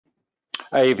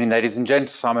Evening, ladies and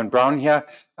gents. Simon Brown here,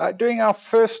 doing our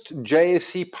first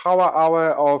JSE Power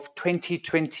Hour of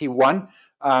 2021,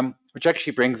 which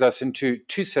actually brings us into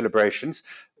two celebrations.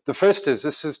 The first is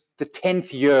this is the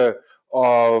 10th year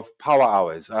of Power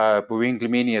Hours. Maureen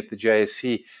Glamini at the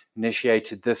JSE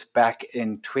initiated this back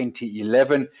in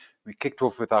 2011. We kicked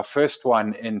off with our first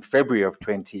one in February of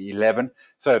 2011.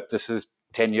 So this is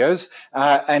 10 years,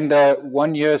 and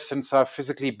 1 year since I've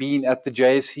physically been at the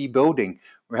JSE building,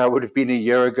 where I would have been a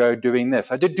year ago doing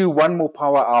this. I did do one more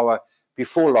power hour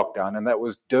before lockdown, and that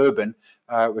was Durban,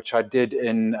 which I did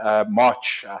in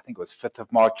March. I think it was 5th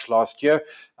of March last year.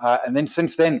 And then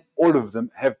since then, all of them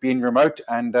have been remote,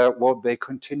 and well, they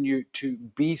continue to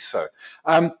be so.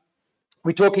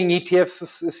 We're talking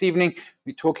ETFs this evening.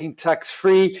 We're talking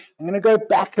tax-free. I'm going to go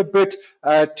back a bit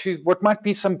to what might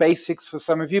be some basics for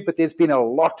some of you, but there's been a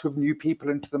lot of new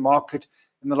people into the market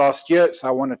in the last year, so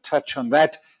I want to touch on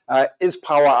that. Is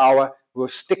Power Hour. We'll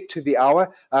stick to the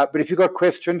hour, but if you've got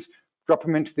questions, drop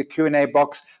them into the Q&A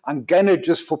box. I'm going to,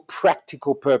 just for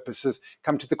practical purposes,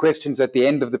 come to the questions at the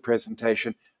end of the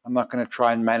presentation. I'm not going to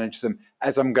try and manage them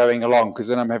as I'm going along, because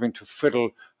then I'm having to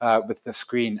fiddle with the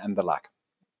screen and the like.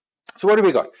 So what do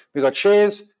we got? We got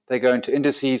shares, they go into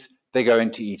indices, they go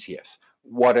into ETFs.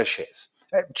 What are shares?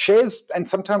 Shares, and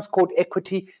sometimes called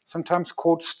equity, sometimes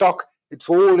called stock, it's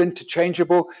all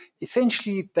interchangeable.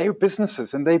 Essentially, they're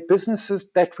businesses, and they're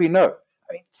businesses that we know.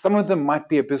 I mean, some of them might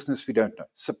be a business we don't know.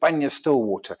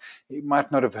 Sibanye-Stillwater, you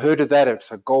might not have heard of that.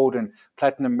 It's a gold and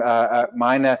platinum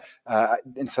miner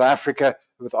in South Africa,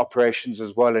 with operations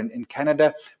as well in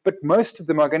Canada. But most of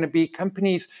them are going to be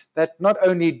companies that not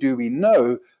only do we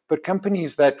know, but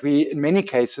companies that we, in many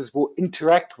cases, will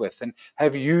interact with and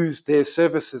have used their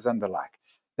services and the like.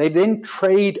 They then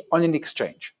trade on an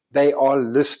exchange. They are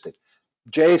listed.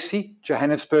 JSE,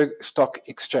 Johannesburg Stock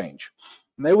Exchange.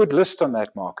 And they would list on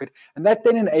that market, and that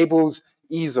then enables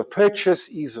ease of purchase,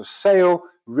 ease of sale,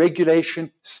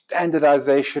 regulation,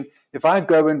 standardization. If I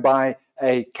go and buy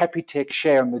a Capitec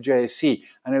share on the JSE,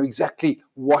 I know exactly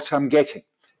what I'm getting.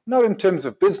 Not in terms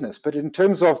of business, but in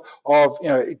terms of how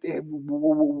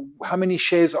many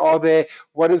shares are there,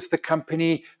 what is the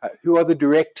company, who are the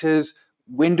directors,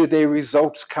 when do their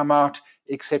results come out,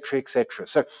 etc., etc.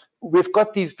 So we've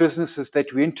got these businesses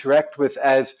that we interact with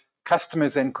as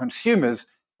customers and consumers.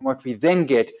 And what we then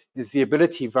get is the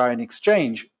ability via an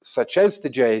exchange, such as the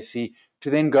JSE, to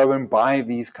then go and buy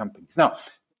these companies. Now,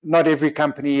 not every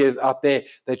company is out there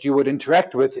that you would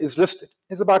interact with is listed.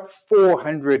 There's about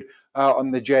 400 on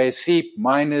the JSE,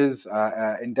 miners,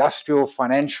 industrial,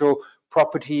 financial,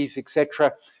 properties,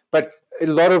 etc. But a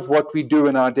lot of what we do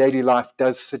in our daily life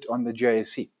does sit on the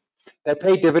JSE. They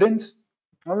pay dividends.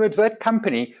 In other words, that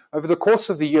company over the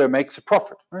course of the year makes a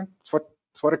profit. Right? It's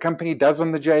what a company does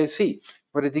on the JSE,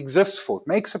 what it exists for. It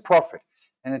makes a profit.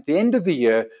 And at the end of the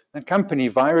year, the company,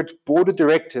 via its board of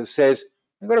directors, says,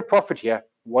 we've got a profit here.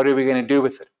 What are we going to do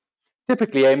with it?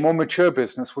 Typically, a more mature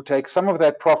business will take some of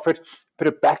that profit, put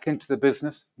it back into the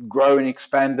business, grow and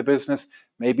expand the business,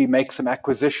 maybe make some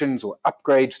acquisitions or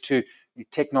upgrades to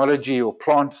technology or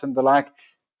plants and the like.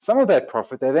 Some of that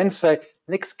profit, they then say,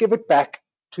 let's give it back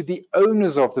to the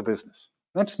owners of the business.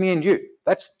 That's me and you.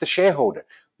 That's the shareholder.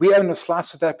 We own a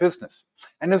slice of that business.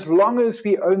 And as long as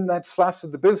we own that slice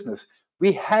of the business,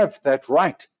 we have that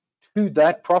right to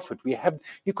that profit.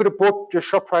 You could have bought your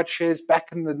ShopRite shares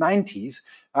back in the 90s,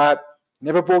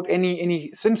 never bought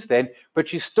any since then,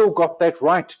 but you still got that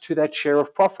right to that share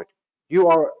of profit. You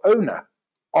are an owner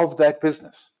of that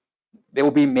business. There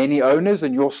will be many owners,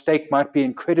 and your stake might be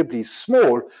incredibly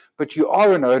small, but you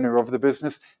are an owner of the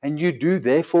business, and you do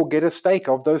therefore get a stake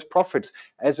of those profits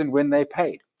as and when they're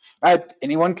paid.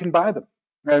 Anyone can buy them.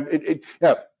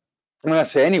 When I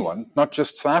say anyone, not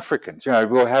just South Africans,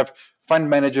 we'll have fund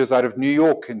managers out of New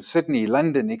York and Sydney,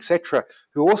 London, etc.,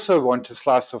 who also want a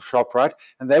slice of ShopRite,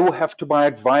 and they will have to buy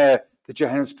it via the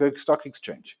Johannesburg Stock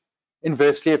Exchange.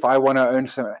 Inversely, if I want to own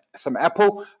some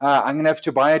Apple, I'm going to have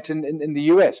to buy it in the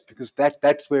US, because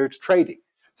that's where it's trading.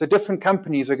 So different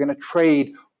companies are going to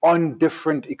trade on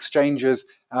different exchanges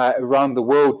around the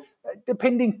world,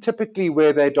 depending typically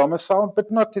where they're domiciled,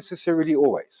 but not necessarily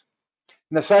always.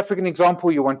 In the South African example,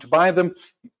 you want to buy them,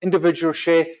 individual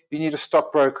share, you need a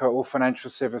stockbroker or financial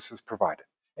services provider.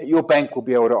 Your bank will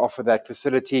be able to offer that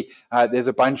facility. There's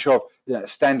a bunch of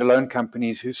standalone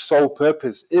companies whose sole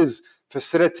purpose is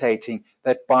facilitating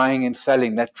that buying and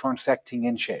selling, that transacting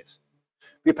in shares.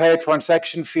 We pay a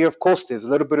transaction fee. Of course, there's a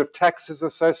little bit of taxes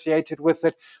associated with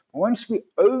it. But once we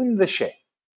own the share,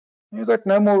 you've got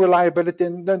no more reliability,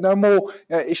 no more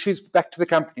issues back to the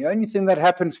company. The only thing that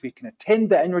happens, we can attend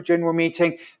the annual general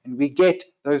meeting and we get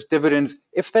those dividends,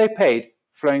 if they're paid,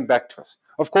 flowing back to us.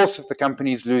 Of course, if the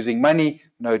company is losing money,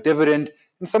 no dividend,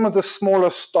 and some of the smaller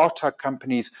startup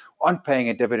companies aren't paying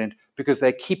a dividend because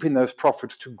they're keeping those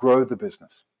profits to grow the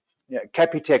business. Yeah,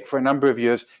 Capitec for a number of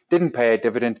years didn't pay a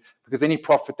dividend because any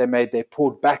profit they made, they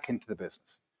poured back into the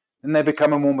business. Then they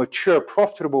become a more mature,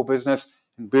 profitable business,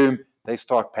 and boom, they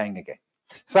start paying again.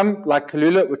 Some, like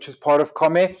Kalula, which is part of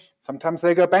Comair, sometimes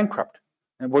they go bankrupt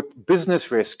and what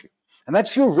business rescue. And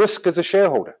that's your risk as a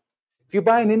shareholder. If you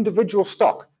buy an individual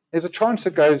stock, there's a chance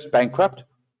it goes bankrupt,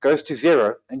 goes to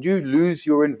zero, and you lose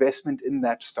your investment in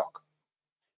that stock.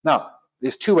 Now,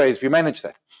 there's two ways we manage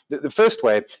that. The first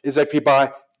way is that we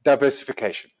buy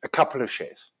diversification, a couple of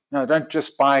shares. No, don't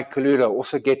just buy Kalula,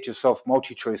 also get yourself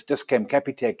MultiChoice, Discam,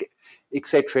 Capitec,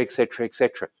 etc., etc.,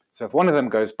 etc. So if one of them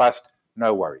goes bust,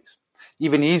 no worries.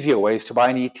 Even easier way is to buy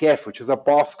an ETF, which is a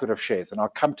basket of shares, and I'll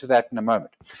come to that in a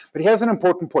moment. But here's an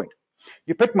important point.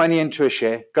 You put money into a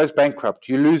share, goes bankrupt,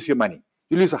 you lose your money.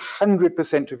 You lose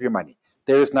 100% of your money.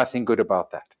 There is nothing good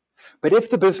about that. But if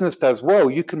the business does well,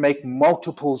 you can make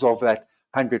multiples of that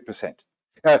 100%.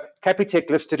 Capitec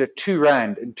listed at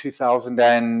R2 in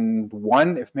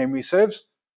 2001, if memory serves.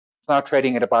 It's now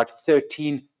trading at about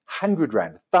 1,300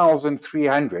 Rand,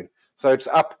 1,300. So it's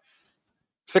up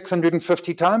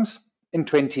 650 times in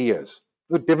 20 years.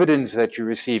 Your dividends that you're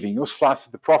receiving, your slice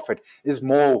of the profit is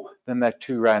more than that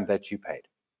R2 that you paid.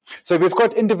 So we've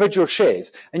got individual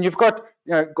shares, and you've got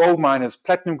gold miners,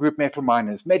 platinum group metal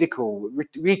miners, medical,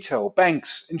 retail,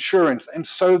 banks, insurance, and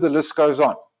so the list goes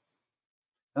on.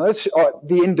 Now, those are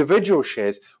the individual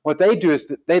shares. What they do is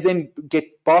that they then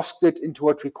get basketed into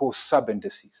what we call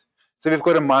sub-indices. So we've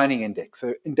got a mining index,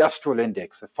 an industrial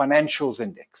index, a financials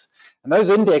index. And those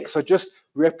index are just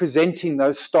representing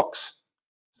those stocks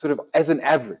sort of as an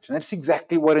average. And that's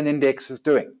exactly what an index is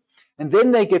doing. And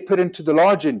then they get put into the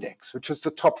large index, which is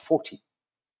the top 40.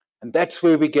 And that's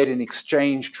where we get an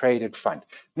exchange-traded fund.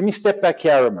 Let me step back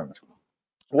here a moment.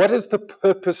 What is the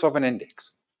purpose of an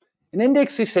index? An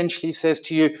index essentially says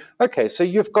to you, okay, so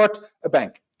you've got a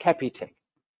bank, Capitec,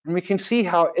 and we can see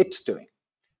how it's doing.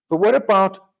 But what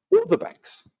about all the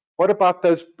banks? What about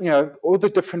those, all the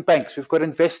different banks? We've got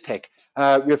Investec,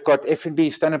 we've got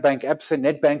FNB, Standard Bank, Absa,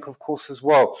 Nedbank, of course, as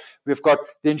well. We've got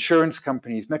the insurance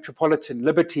companies, Metropolitan,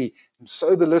 Liberty, and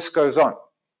so the list goes on.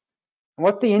 And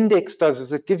what the index does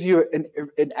is it gives you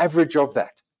an average of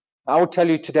that. I will tell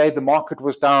you today the market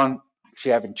was down,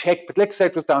 actually I haven't checked, but let's say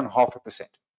it was down 0.5%.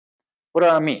 What do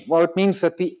I mean? Well, it means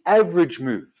that the average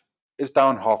move is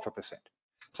down 0.5%.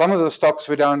 Some of the stocks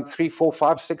were down 3, 4,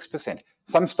 5, 6%.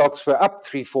 Some stocks were up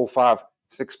 3, 4, 5,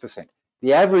 6%.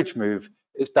 The average move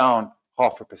is down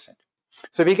 0.5%.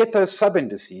 So we get those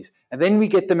sub-indices, and then we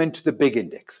get them into the big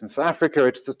index. In South Africa,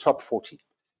 it's the top 40.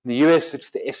 In the US, it's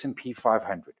the S&P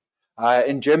 500.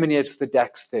 In Germany, it's the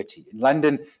DAX 30. In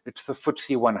London, it's the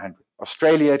FTSE 100.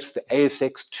 Australia, it's the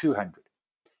ASX 200.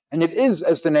 And it is,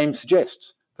 as the name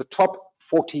suggests, the top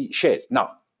 40 shares.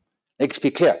 Now, let's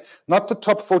be clear, not the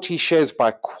top 40 shares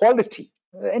by quality.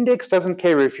 The index doesn't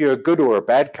care if you're a good or a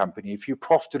bad company, if you're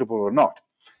profitable or not.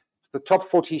 It's the top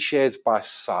 40 shares by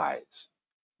size.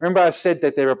 Remember I said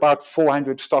that there are about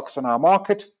 400 stocks on our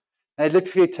market? They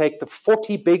literally take the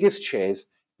 40 biggest shares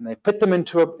and they put them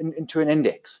into an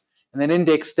index. And that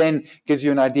index then gives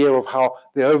you an idea of how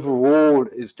the overall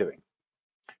is doing.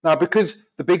 Now, because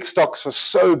the big stocks are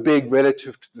so big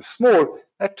relative to the small,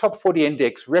 that top 40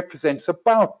 index represents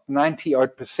about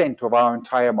 90% of our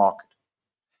entire market.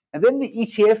 And then the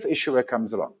ETF issuer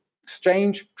comes along,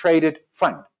 exchange traded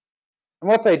fund. And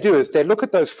what they do is they look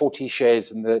at those 40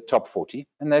 shares in the top 40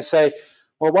 and they say,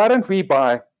 well, why don't we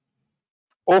buy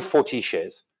all 40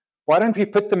 shares? Why don't we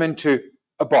put them into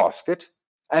a basket?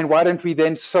 And why don't we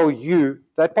then sell you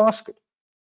that basket?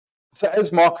 So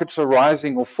as markets are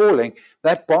rising or falling,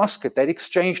 that basket, that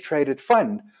exchange-traded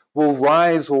fund, will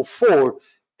rise or fall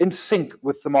in sync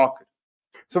with the market.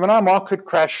 So when our market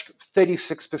crashed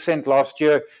 36% last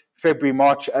year, February,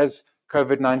 March, as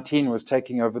COVID-19 was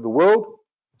taking over the world,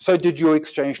 so did your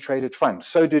exchange-traded fund,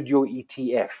 so did your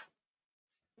ETF.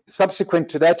 Subsequent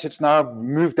to that, it's now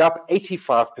moved up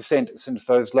 85% since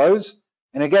those lows,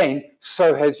 and again,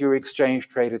 so has your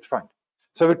exchange-traded fund.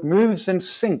 So it moves in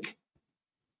sync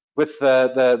with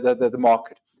the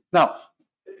market. Now,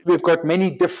 we've got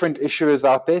many different issuers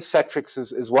out there. Satrix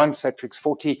is one, Satrix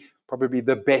 40, probably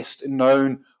the best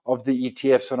known of the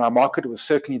ETFs on our market. It was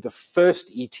certainly the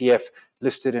first ETF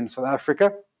listed in South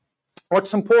Africa.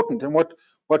 What's important and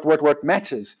what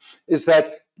matters is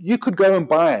that you could go and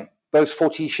buy those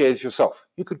 40 shares yourself.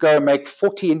 You could go and make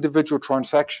 40 individual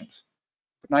transactions.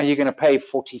 But now you're going to pay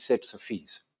 40 sets of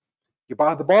fees. You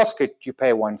buy the basket, you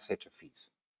pay one set of fees.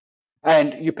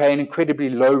 and you pay an incredibly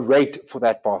low rate for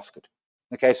that basket.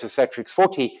 In the case of Satrix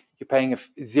 40, you're paying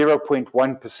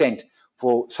 0.1%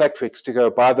 for Satrix to go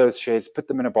buy those shares, put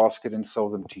them in a basket, and sell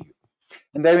them to you.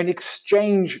 And they're an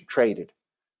exchange traded,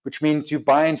 which means you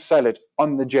buy and sell it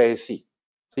on the JSE.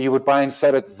 So you would buy and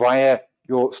sell it via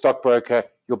your stockbroker,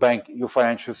 your bank, your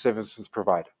financial services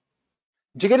provider.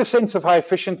 To get a sense of how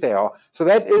efficient they are, so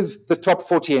that is the top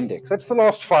 40 index. That's the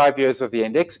last 5 years of the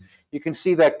index. You can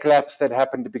see that collapse that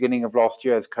happened at the beginning of last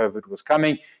year as COVID was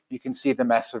coming. You can see the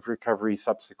massive recovery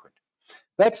subsequent.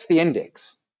 That's the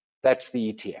index. That's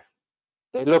the ETF.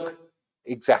 They look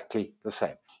exactly the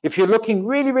same. If you're looking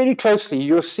really, really closely,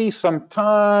 you'll see some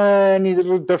tiny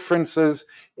little differences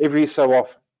every so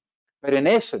often. But in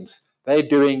essence, they're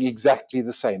doing exactly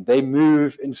the same. They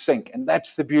move in sync, and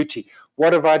that's the beauty.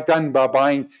 What have I done by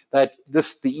buying the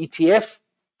ETF?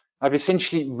 I've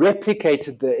essentially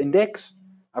replicated the index.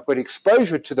 I've got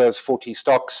exposure to those 40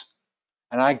 stocks,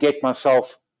 and I get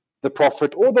myself the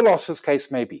profit or the loss, as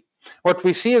case may be. What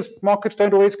we see is markets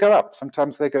don't always go up.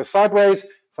 Sometimes they go sideways,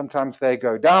 sometimes they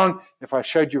go down. If I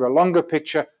showed you a longer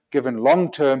picture, given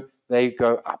long term, they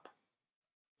go up.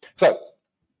 So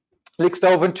let's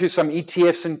delve into some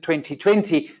ETFs in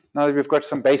 2020, now that we've got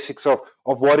some basics of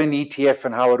what an ETF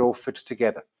and how it all fits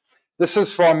together. This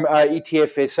is from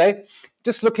ETF SA,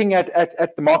 just looking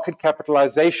at the market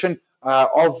capitalization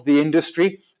of the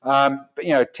industry.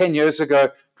 10 years ago,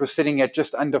 it was sitting at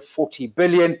just under 40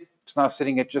 billion. It's now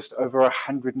sitting at just over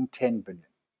 110 billion.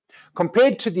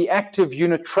 Compared to the active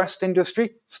unit trust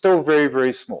industry, still very,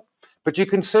 very small. But you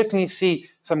can certainly see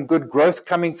some good growth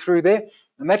coming through there.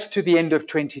 And that's to the end of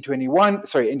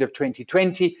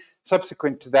 2020.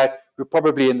 Subsequent to that, we'll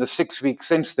probably in the 6 weeks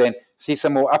since then see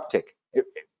some more uptick.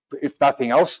 If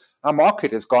nothing else, our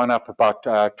market has gone up about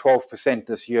 12%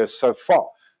 this year so far.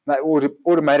 That would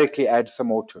automatically add some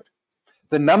more to it.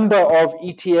 The number of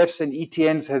ETFs and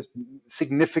ETNs has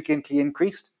significantly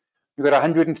increased. We've got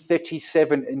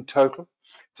 137 in total.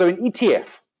 So an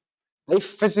ETF, they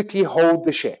physically hold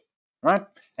the share, right?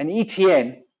 An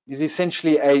ETN is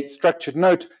essentially a structured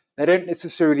note. They don't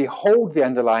necessarily hold the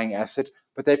underlying asset,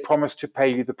 but they promise to pay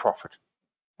you the profit.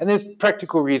 And there's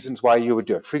practical reasons why you would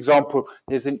do it. For example,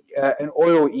 there's an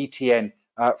oil ETN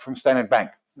from Standard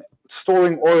Bank.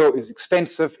 Storing oil is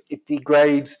expensive, it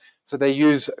degrades, so they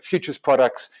use futures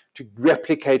products to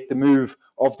replicate the move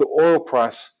of the oil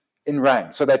price in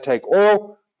rand. So they take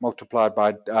oil multiplied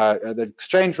by the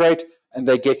exchange rate, and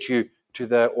they get you to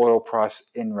the oil price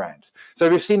in rands. So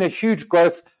we've seen a huge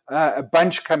growth, a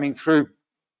bunch coming through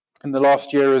in the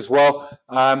last year as well.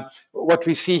 What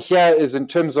we see here is in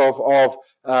terms of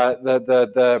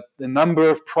the number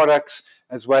of products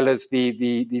as well as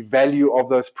the value of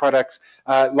those products.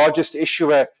 Largest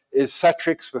issuer is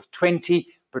Satrix with 20,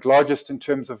 but largest in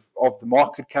terms of the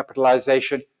market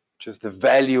capitalization, which is the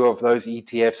value of those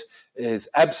ETFs, is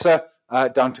ABSA,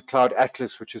 down to Cloud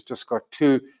Atlas, which has just got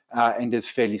 2 and is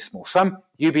fairly small. Some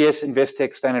UBS,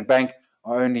 Investec, Standard Bank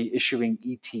are only issuing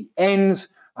ETNs.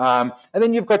 And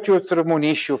then you've got your sort of more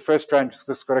niche, your first round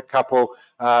has got a couple.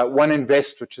 One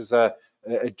Invest, which is a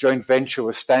joint venture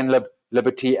with Stanlib,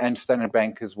 Liberty, and Standard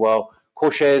Bank as well.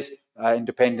 Coreshares,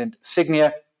 independent.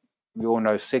 Signia, we all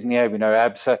know Signia, we know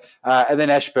ABSA. And then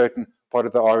Ashburton, part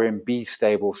of the RMB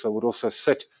stable, so would also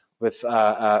sit with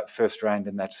first round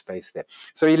in that space there.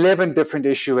 So 11 different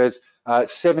issuers,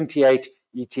 78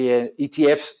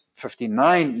 ETFs,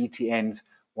 59 ETNs,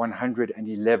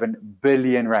 111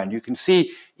 billion rand. You can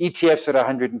see ETFs at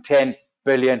 110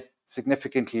 billion,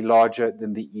 significantly larger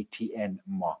than the ETN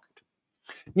market.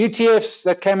 New ETFs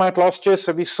that came out last year,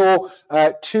 so we saw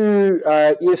 2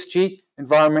 ESG,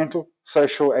 environmental,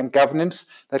 social, and governance,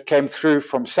 that came through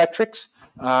from Satrix.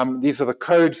 These are the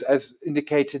codes as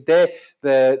indicated there.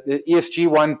 The ESG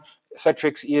one,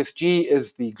 Satrix ESG,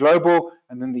 is the global,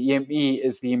 and then the EME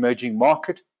is the emerging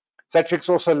market. Satrix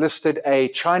also listed a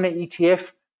China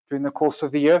ETF during the course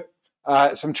of the year.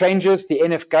 Some changes, the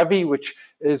NFGOVI, which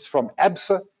is from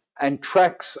ABSA and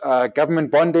tracks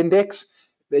government bond index.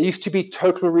 There used to be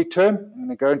total return. I'm going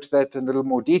to go into that in a little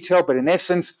more detail, but in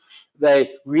essence,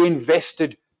 they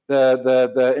reinvested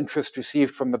the interest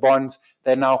received from the bonds.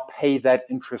 They now pay that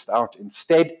interest out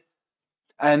instead.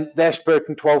 And the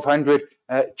Ashburton 1200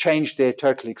 changed their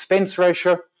total expense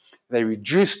ratio. They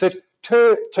reduced it.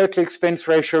 Total expense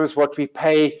ratio is what we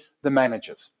pay the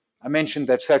managers. I mentioned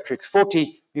that Satrix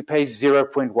 40, we pay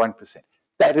 0.1%.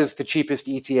 That is the cheapest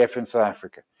ETF in South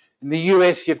Africa. In the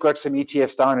US, you've got some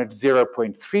ETFs down at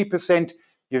 0.3%.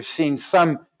 You've seen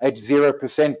some at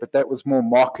 0%, but that was more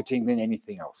marketing than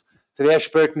anything else. So the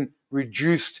Ashburton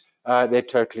reduced their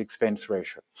total expense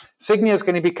ratio. Signia is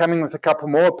going to be coming with a couple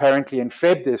more apparently in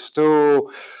Feb. There's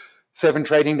still 7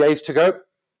 trading days to go,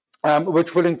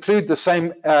 which will include the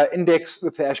same index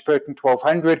with the Ashburton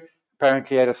 1200,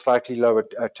 apparently at a slightly lower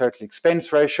total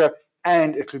expense ratio,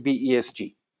 and it will be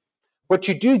ESG. What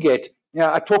you do get,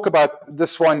 I talk about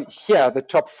this one here, the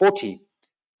top 40.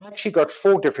 I've actually got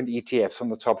 4 different ETFs on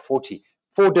the top 40,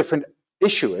 4 different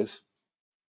issuers,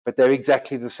 but they're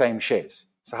exactly the same shares.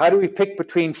 So how do we pick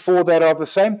between 4 that are the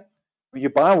same? Well, you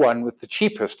buy one with the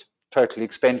cheapest total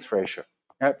expense ratio.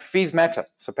 Fees matter,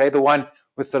 so pay the one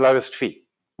with the lowest fee.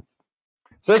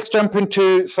 So let's jump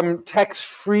into some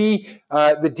tax-free,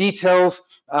 the details,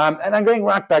 and I'm going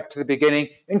right back to the beginning,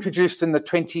 introduced in the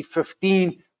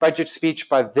 2015 budget speech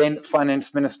by then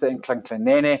Finance Minister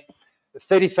Nklanhla, the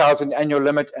 30,000 annual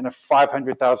limit and a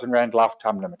 500,000 Rand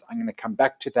lifetime limit. I'm going to come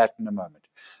back to that in a moment.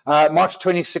 March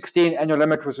 2016, annual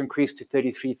limit was increased to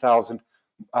 33,000.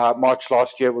 March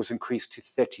last year was increased to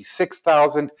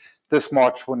 36,000. This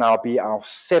March will now be our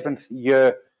 7th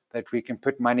year that we can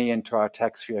put money into our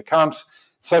tax-free accounts.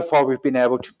 So far, we've been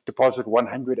able to deposit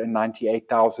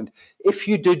 198,000 if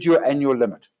you did your annual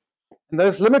limit. And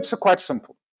those limits are quite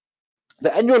simple.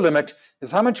 The annual limit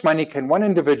is how much money can one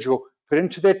individual put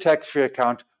into their tax-free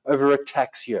account over a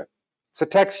tax year. It's a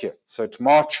tax year, so it's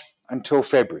March until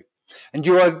February. And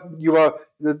the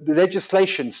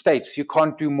legislation states you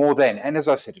can't do more than, and as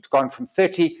I said, it's gone from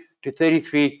 30 to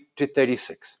 33 to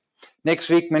 36. Next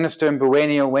week, Minister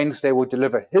Mboweni on Wednesday will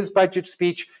deliver his budget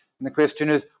speech, and the question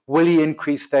is, will he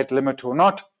increase that limit or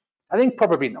not? I think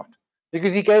probably not,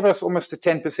 because he gave us almost a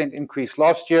 10% increase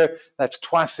last year. That's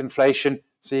twice inflation,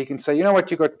 so you can say, you know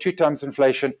what, you got 2 times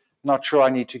inflation, not sure I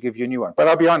need to give you a new one. But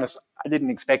I'll be honest, I didn't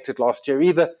expect it last year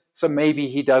either, so maybe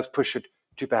he does push it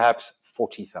to perhaps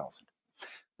 40,000.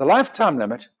 The lifetime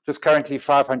limit, which is currently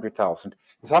 500,000,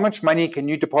 is how much money can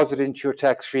you deposit into your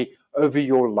tax-free over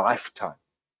your lifetime.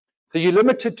 So you're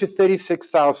limited to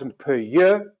 36,000 per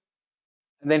year,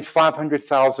 and then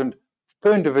 500,000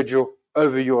 per individual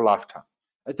over your lifetime.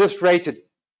 At this rate, at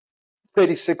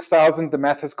 36,000, the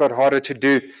math has got harder to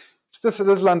do. It's just a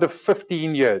little under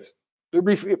 15 years.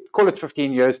 Call it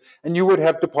 15 years, and you would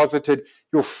have deposited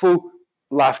your full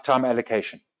lifetime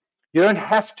allocation. You don't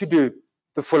have to do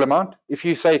the full amount. If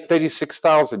you say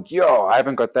 36,000, I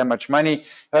haven't got that much money.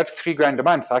 That's 3 grand a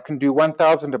month. I can do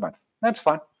 1,000 a month. That's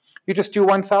fine. You just do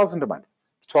 1,000 a month.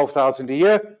 12,000 a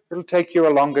year. It'll take you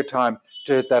a longer time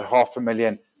to hit that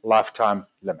 500,000 lifetime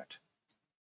limit.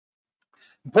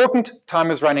 Important,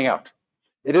 time is running out.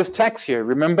 It is tax year.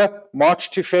 Remember,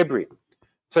 March to February.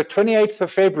 So 28th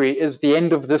of February is the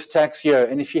end of this tax year.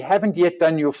 And if you haven't yet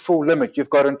done your full limit, you've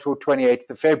got until 28th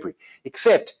of February,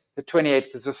 except the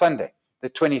 28th is a Sunday. The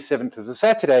 27th is a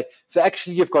Saturday. So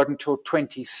actually you've got until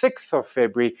 26th of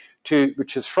February,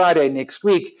 which is Friday next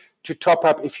week, to top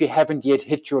up if you haven't yet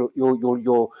hit your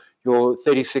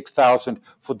 36,000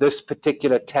 for this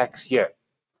particular tax year.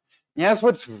 And here's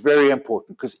what's very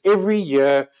important, because every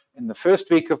year in the first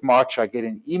week of March, I get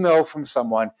an email from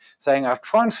someone saying, I've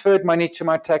transferred money to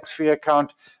my tax-free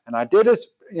account, and I did it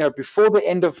before the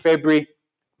end of February,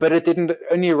 but it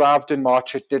only arrived in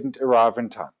March. It didn't arrive in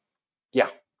time. Yeah.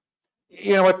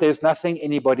 You know what? There's nothing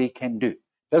anybody can do.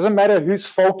 Doesn't matter whose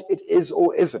fault it is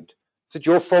or isn't. Is it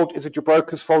your fault? Is it your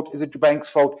broker's fault? Is it your bank's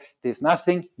fault? There's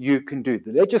nothing you can do.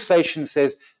 The legislation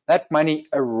says that money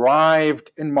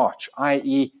arrived in March,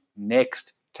 i.e.,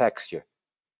 next tax year.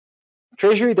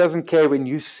 Treasury doesn't care when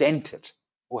you sent it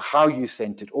or how you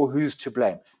sent it or who's to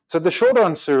blame. So the short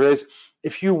answer is,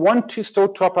 if you want to still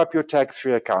top up your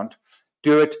tax-free account,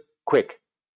 do it quick.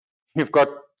 You've got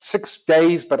 6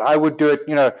 days, but I would do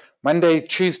it, Monday,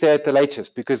 Tuesday at the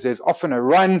latest, because there's often a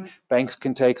run. Banks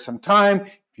can take some time.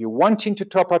 If you're wanting to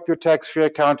top up your tax-free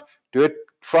account, do it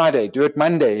Friday, do it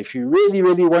Monday. If you really,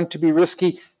 really want to be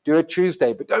risky, do it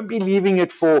Tuesday. But don't be leaving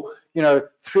it for,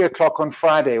 3 o'clock on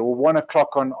Friday or 1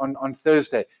 o'clock on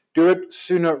Thursday. Do it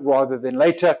sooner rather than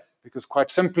later, because quite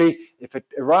simply, if it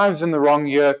arrives in the wrong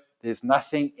year, there's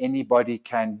nothing anybody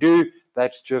can do.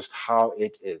 That's just how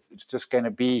it is. It's just going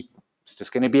to be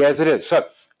as it is. So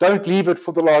don't leave it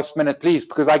for the last minute, please,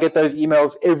 because I get those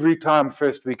emails every time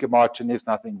first week of March, and there's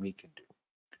nothing we can do.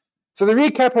 So the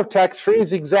recap of tax-free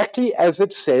is exactly as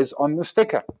it says on the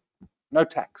sticker. No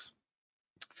tax.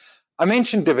 I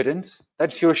mentioned dividends.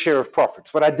 That's your share of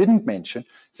profits. What I didn't mention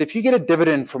is if you get a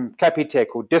dividend from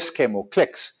Capitec or Dischem or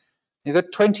Clicks, there's a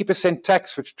 20%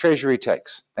 tax which Treasury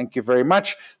takes. Thank you very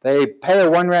much. They pay a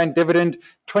 1 Rand dividend,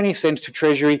 20 cents to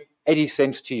Treasury, 80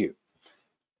 cents to you.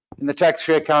 In the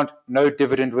tax-free account, no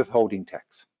dividend withholding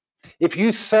tax. If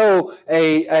you sell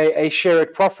a share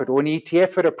at profit or an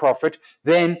ETF at a profit,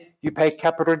 then you pay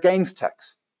capital gains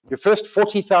tax. Your first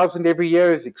 40,000 every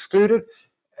year is excluded,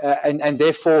 and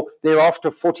therefore thereafter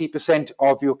 40%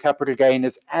 of your capital gain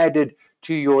is added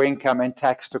to your income and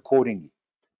taxed accordingly.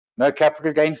 No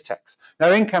capital gains tax,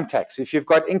 no income tax. If you've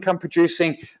got income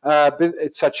producing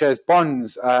such as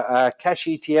bonds, cash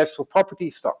ETFs or property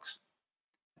stocks,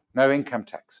 no income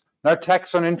tax, no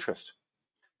tax on interest.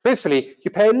 Firstly,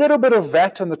 you pay a little bit of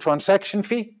VAT on the transaction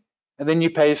fee, and then you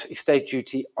pay estate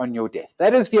duty on your death.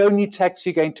 That is the only tax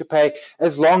you're going to pay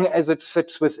as long as it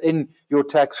sits within your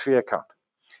tax-free account.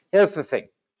 Here's the thing.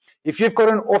 If you've got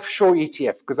an offshore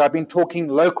ETF, because I've been talking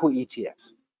local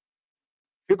ETFs,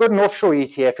 if you've got an offshore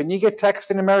ETF and you get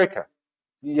taxed in America,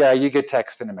 yeah, you get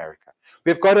taxed in America.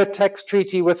 We've got a tax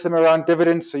treaty with them around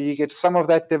dividends, so you get some of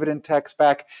that dividend tax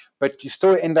back, but you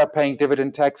still end up paying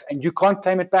dividend tax, and you can't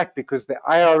claim it back because the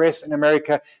IRS in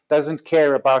America doesn't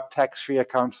care about tax-free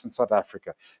accounts in South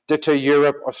Africa. Ditto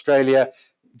Europe, Australia,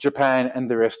 Japan, and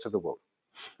the rest of the world.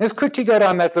 Let's quickly go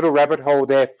down that little rabbit hole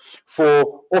there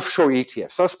for offshore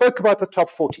ETFs. So I spoke about the top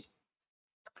 40,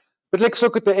 but let's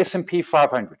look at the S&P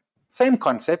 500. Same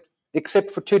concept,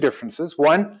 except for two differences.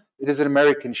 One, it is in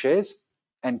American shares,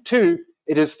 and two,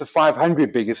 it is the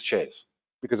 500 biggest shares,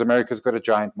 because America's got a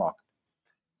giant market.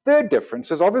 Third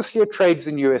difference is obviously it trades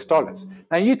in US dollars.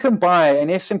 Now you can buy an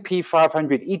S&P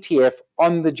 500 ETF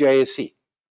on the JSE.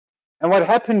 And what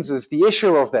happens is the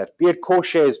issuer of that, be it Core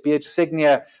Shares, be it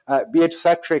Signia, be it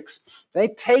Satrix, they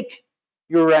take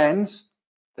your rands,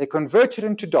 they convert it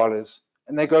into dollars,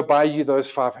 and they go buy you those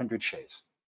 500 shares.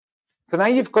 So now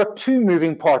you've got two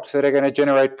moving parts that are going to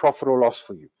generate profit or loss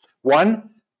for you.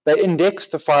 One, they index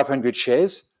the 500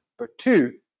 shares, but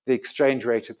two, the exchange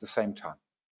rate at the same time.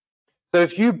 So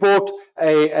if you bought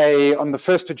on the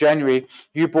 1st of January,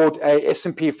 you bought a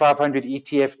S&P 500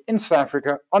 ETF in South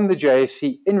Africa on the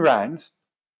JSE in rands,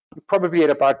 you're probably at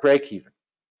about break even.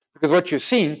 Because what you've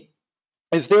seen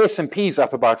is the S&P is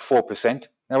up about 4%.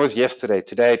 That was yesterday.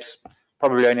 Today it's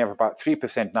probably only up about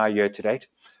 3% now year to date,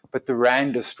 but the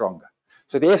rand is stronger.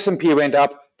 So the S&P went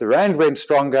up, the rand went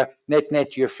stronger,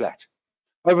 net you're flat.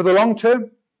 Over the long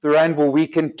term, the rand will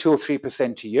weaken 2 or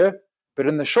 3% a year, but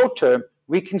in the short term,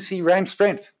 we can see rand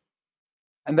strength.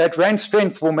 And that rand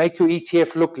strength will make your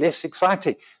ETF look less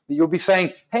exciting. You'll be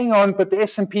saying, hang on, but the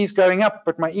S&P is going up,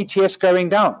 but my ETF's going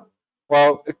down.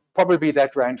 Well, it'll probably be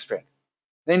that rand strength.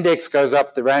 The index goes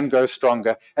up, the rand goes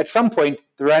stronger. At some point,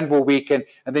 the rand will weaken,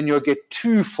 and then you'll get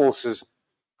two forces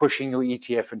pushing your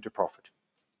ETF into profit.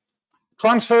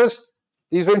 Transfers,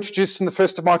 these were introduced on the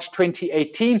 1st of March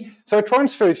 2018. So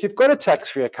transfers, you've got a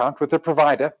tax-free account with a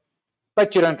provider,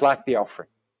 but you don't like the offering.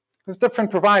 There's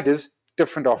different providers,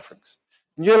 different offerings.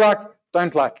 And you're like,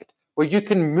 don't like it. Well, you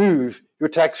can move your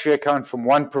tax-free account from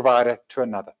one provider to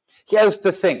another. Here's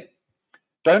the thing.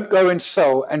 Don't go and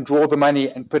sell and draw the money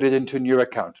and put it into a new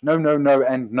account. No,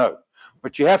 and no.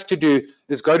 What you have to do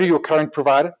is go to your current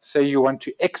provider, say you want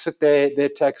to exit their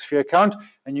tax-free account,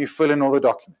 and you fill in all the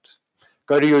documents.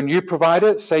 Go to your new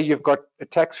provider, say you've got a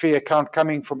tax-free account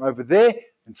coming from over there,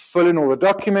 and fill in all the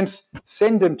documents,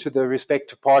 send them to the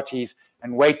respective parties,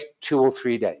 and wait 2 or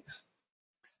 3 days.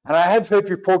 And I have heard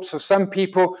reports of some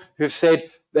people who've said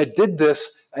they did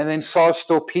this, and then SARS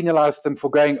still penalized them for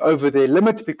going over their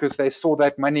limit because they saw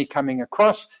that money coming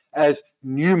across as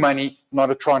new money,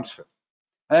 not a transfer.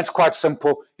 And that's quite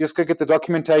simple. You just go get the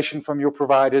documentation from your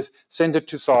providers, send it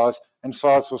to SARS, and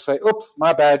SARS will say, oops,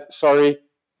 my bad, sorry,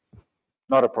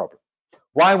 not a problem.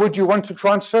 Why would you want to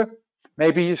transfer?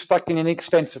 Maybe you're stuck in an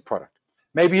expensive product.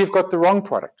 Maybe you've got the wrong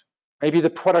product. Maybe the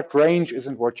product range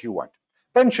isn't what you want.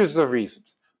 Bunches of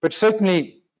reasons. But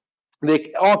certainly, there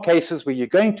are cases where you're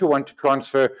going to want to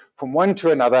transfer from one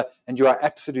to another, and you are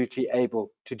absolutely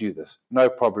able to do this. No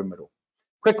problem at all.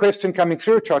 Quick question coming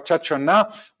through, which I'll touch on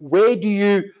now. How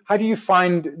do you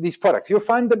find these products? You'll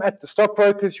find them at the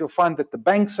stockbrokers. You'll find that the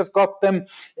banks have got them,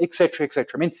 etc., etc.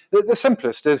 I mean, the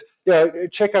simplest is,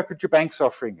 check out what your bank's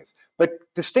offering is. But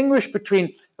distinguish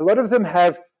between, a lot of them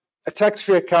have a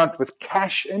tax-free account with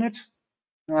cash in it.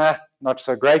 Not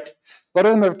so great. A lot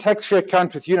of them have a tax-free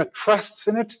account with unit trusts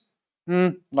in it.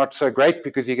 Not so great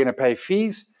because you're going to pay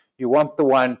fees. You want the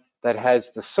one that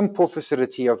has the simple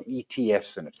facility of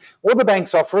ETFs in it. All the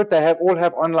banks offer it. They all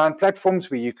have online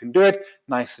platforms where you can do it.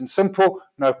 Nice and simple,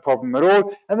 no problem at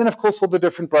all. And then, of course, all the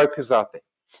different brokers out there.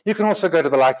 You can also go to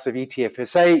the likes of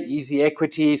ETFSA, Easy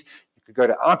Equities. You could go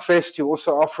to Outvest, who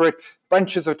also offer it.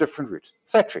 Bunches of different routes.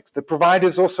 Satrix, the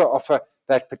providers also offer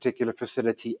that particular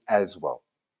facility as well.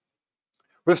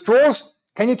 Withdrawals,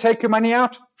 can you take your money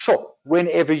out? Sure,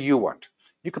 whenever you want.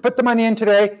 You could put the money in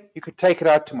today, you could take it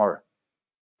out tomorrow.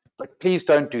 But please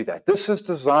don't do that. This is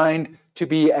designed to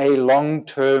be a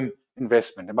long-term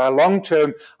investment. And by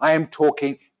long-term, I am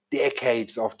talking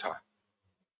decades of time.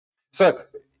 So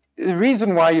the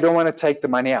reason why you don't want to take the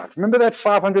money out, remember that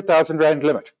 500,000 Rand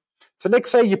limit. So let's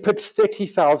say you put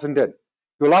 30,000 in.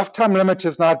 Your lifetime limit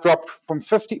has now dropped from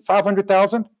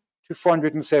 500,000 to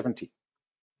 470.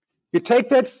 You take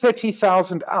that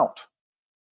 30,000 out.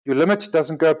 Your limit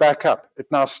doesn't go back up. It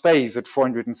now stays at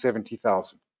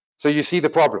 470,000. So you see the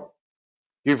problem.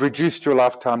 You've reduced your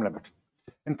lifetime limit.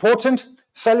 Important,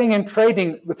 selling and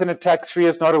trading within a tax-free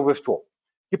is not a withdrawal.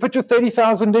 You put your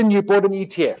 30,000 in, you bought an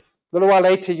ETF. A little while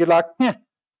later, you're like, I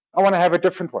want to have a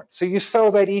different one. So you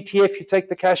sell that ETF, you take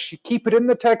the cash, you keep it in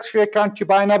the tax-free account, you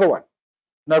buy another one.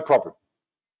 No problem.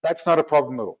 That's not a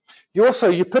problem at all.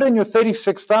 You put in your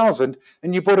 36,000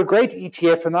 and you bought a great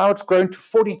ETF and now it's grown to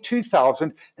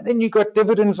 42,000 and then you got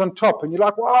dividends on top and you're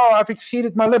like, wow, I've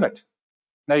exceeded my limit.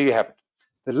 No, you haven't.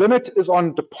 The limit is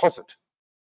on deposit.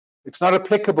 It's not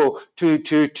applicable to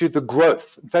the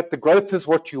growth. In fact, the growth is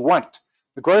what you want.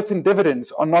 The growth in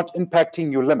dividends are not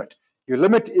impacting your limit. Your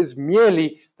limit is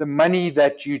merely the money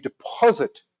that you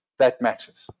deposit that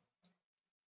matters.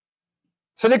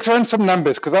 So let's run some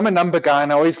numbers, because I'm a number guy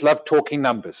and I always love talking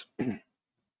numbers.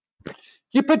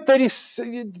 You put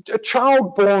a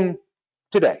child born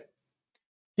today.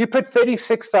 You put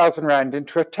 36,000 Rand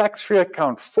into a tax-free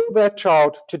account for that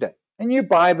child today, and you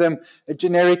buy them a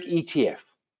generic ETF.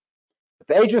 At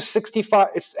the age of 65,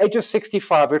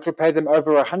 it will pay them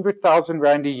over 100,000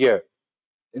 Rand a year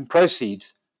in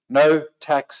proceeds, no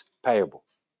tax payable.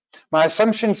 My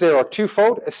assumptions there are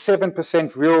twofold: a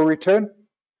 7% real return.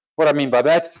 What I mean by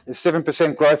that is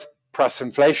 7% growth plus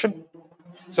inflation.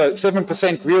 So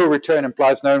 7% real return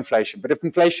implies no inflation. But if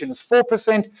inflation is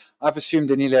 4%, I've assumed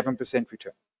an 11%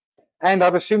 return. And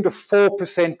I've assumed a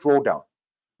 4% drawdown,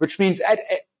 which means at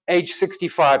age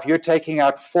 65, you're taking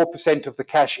out 4% of the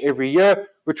cash every year,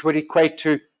 which would equate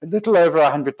to a little over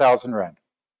 100,000 Rand.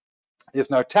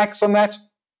 There's no tax on that.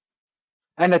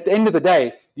 And at the end of the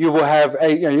day, you will have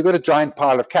you've got a giant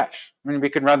pile of cash. I mean, we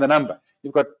can run the number.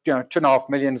 You've got 2.5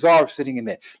 million ZAR sitting in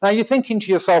there. Now you're thinking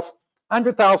to yourself,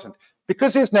 100,000.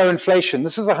 Because there's no inflation,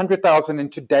 this is 100,000 in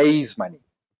today's money.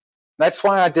 That's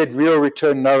why I did real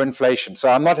return, no inflation. So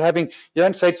I'm not having, you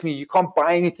don't say to me, you can't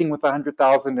buy anything with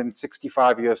 100,000 in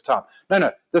 65 years' time.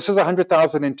 No, this is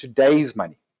 100,000 in today's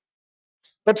money.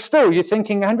 But still, you're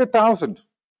thinking 100,000.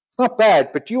 It's not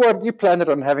bad, but you planned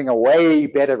on having a way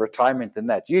better retirement than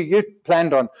that. You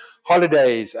planned on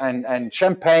holidays and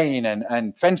champagne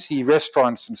and fancy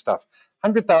restaurants and stuff.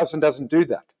 100,000 doesn't do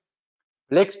that.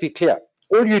 Let's be clear.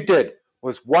 All you did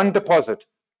was one deposit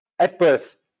at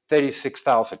birth,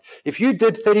 36,000. If you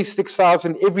did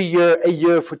 36,000 every year, a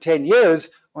year for 10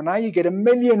 years, well, now you get R1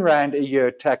 million a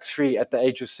year tax-free at the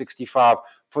age of 65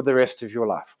 for the rest of your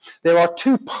life. There are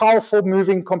two powerful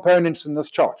moving components in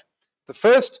this chart. The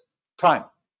first, time,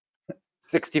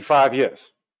 65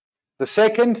 years. The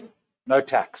second, no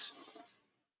tax.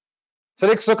 So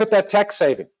let's look at that tax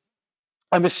saving.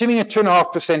 I'm assuming a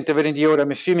 2.5% dividend yield.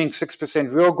 I'm assuming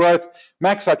 6% real growth.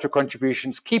 Max out your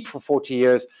contributions, keep for 40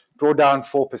 years, draw down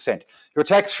 4%. Your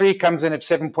tax-free comes in at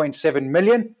 7.7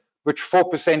 million, which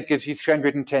 4% gives you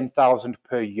 310,000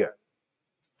 per year.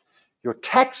 Your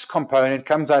tax component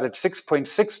comes out at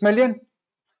 6.6 million.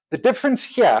 The difference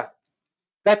here,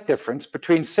 that difference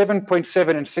between 7.7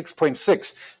 and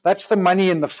 6.6, that's the money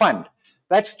in the fund.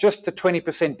 That's just the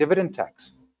 20% dividend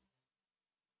tax.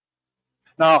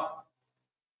 Now,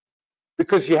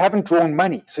 because you haven't drawn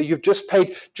money, so you've just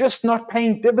paid, just not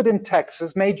paying dividend tax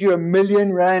has made you R1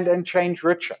 million and change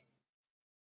richer.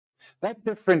 That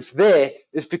difference there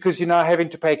is because you're now having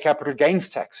to pay capital gains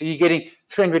tax. So you're getting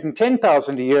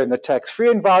 310,000 a year in the tax-free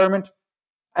environment,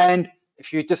 and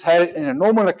if you just had it in a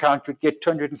normal account, you'd get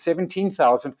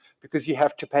 217,000 because you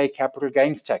have to pay capital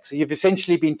gains tax. So you've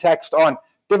essentially been taxed on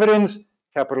dividends,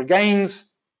 capital gains,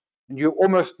 and you're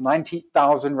almost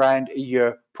 90,000 Rand a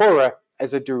year poorer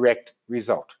as a direct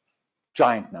result.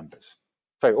 Giant numbers.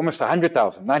 So almost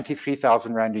 100,000,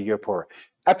 93,000 Rand a year poorer.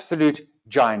 Absolute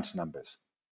giant numbers.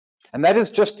 And that is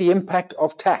just the impact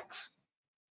of tax.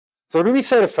 So what do we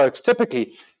say to folks?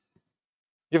 Typically,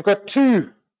 you've got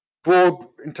two broad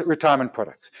retirement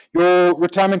products. Your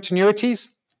retirement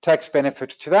annuities, tax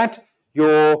benefits to that,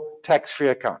 your tax-free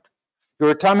account. Your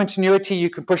retirement annuity, you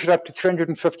can push it up to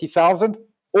 350,000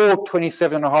 or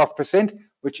 27.5%,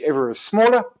 whichever is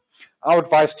smaller. Our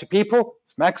advice to people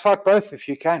is max out both if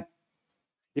you can.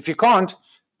 If you can't,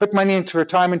 put money into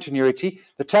retirement annuity.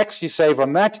 The tax you save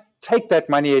on that, take that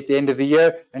money at the end of the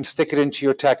year and stick it into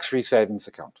your tax-free savings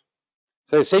account.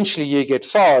 So essentially you get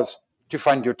SARS to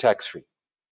fund your tax-free.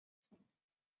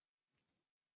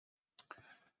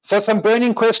 So some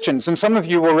burning questions, and some of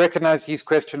you will recognize these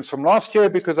questions from last year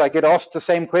because I get asked the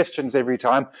same questions every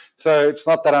time. So it's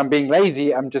not that I'm being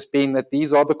lazy, I'm just being that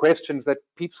these are the questions that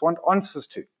peeps want answers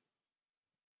to.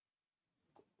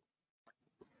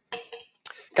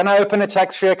 Can I open a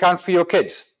tax-free account for your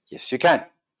kids? Yes, you can.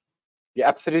 You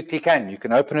absolutely can. You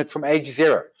can open it from age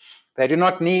 0. They do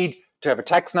not need to have a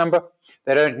tax number.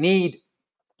 They don't need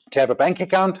to have a bank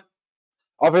account.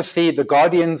 Obviously, the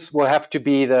guardians will have to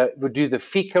will do the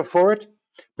FICA for it,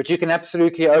 but you can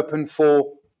absolutely open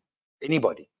for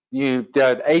anybody.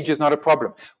 Age is not a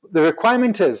problem. The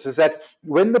requirement is that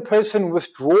when the person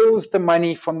withdraws the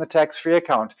money from the tax-free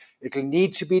account, it will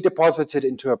need to be deposited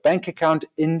into a bank account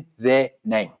in their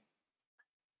name.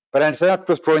 But if they're not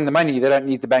withdrawing the money, they don't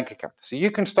need the bank account. So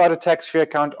you can start a tax-free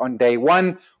account on day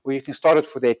 1, or you can start it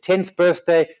for their 10th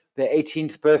birthday, their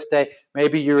 18th birthday.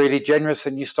 Maybe you're really generous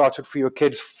and you start it for your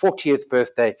kid's 40th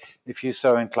birthday if you're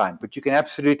so inclined. But you can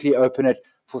absolutely open it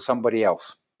for somebody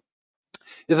else.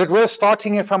 Is it worth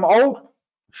starting if I'm old?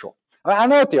 Sure. I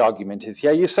know what the argument is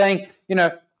here. You're saying,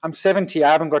 I'm 70,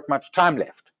 I haven't got much time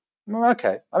left. Well,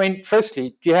 okay. I mean,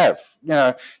 firstly, you have.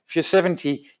 If you're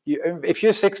 70, if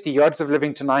you're 60, your odds of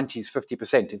living to 90 is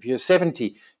 50%. If you're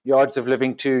 70, your odds of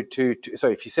living if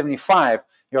you're 75,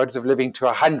 your odds of living to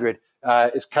 100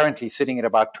 is currently sitting at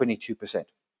about 22%.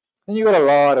 Then you've got a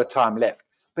lot of time left.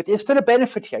 But there's still a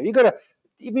benefit here. Even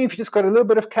if you just got a little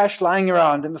bit of cash lying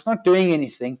around and it's not doing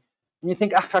anything, and you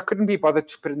think, I couldn't be bothered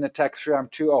to put it in the tax-free, I'm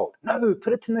too old. No,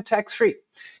 put it in the tax-free.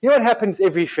 You know what happens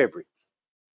every February?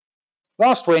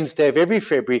 Last Wednesday of every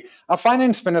February, our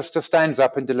finance minister stands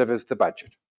up and delivers the budget.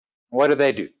 What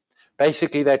do?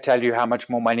 Basically, they tell you how much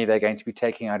more money they're going to be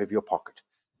taking out of your pocket.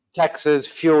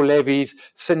 Taxes, fuel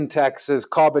levies, sin taxes,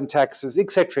 carbon taxes,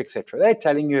 etc., etc. They're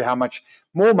telling you how much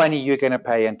more money you're going to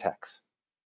pay in tax.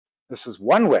 This is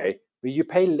one way where you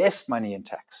pay less money in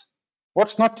tax.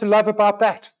 What's not to love about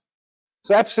that?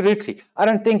 So absolutely, I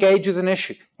don't think age is an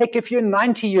issue. Heck, if you're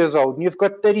 90 years old and you've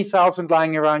got 30,000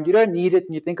 lying around, you don't need it,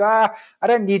 and you think, I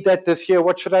don't need that this year,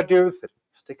 what should I do with it?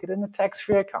 Stick it in a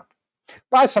tax-free account.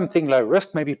 Buy something low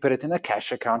risk, maybe put it in a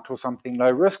cash account or something low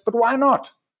risk, but why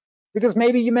not? Because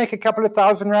maybe you make a couple of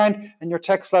 $1,000 and your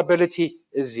tax liability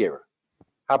is 0.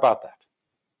 How about that?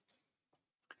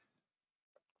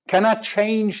 Can I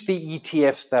change the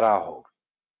ETFs that I hold?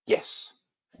 Yes.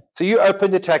 So you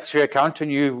opened a tax-free account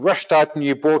and you rushed out and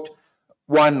you bought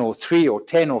 1 or 3 or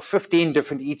 10 or 15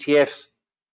 different ETFs.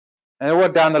 And then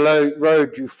what down the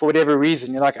road, for whatever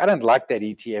reason, you're like, I don't like that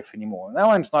ETF anymore. That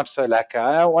one's not so lacquer.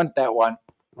 I don't want that one.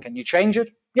 Can you change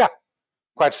it? Yeah.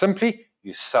 Quite simply,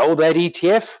 you sell that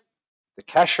ETF. The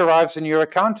cash arrives in your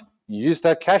account. You use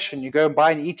that cash and you go and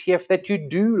buy an ETF that you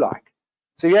do like.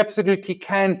 So you absolutely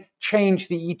can change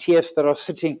the ETFs that are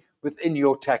sitting within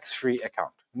your tax-free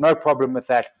account. No problem with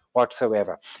that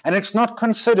whatsoever. And it's not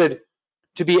considered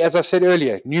to be, as I said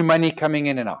earlier, new money coming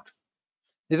in and out.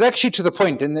 There's actually to the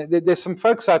point, and there's some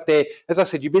folks out there, as I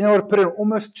said, you've been able to put in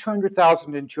almost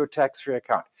 200,000 into your tax-free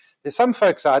account. There's some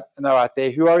folks out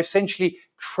there who are essentially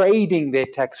trading their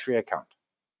tax-free account.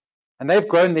 And they've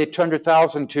grown their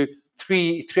 200,000 to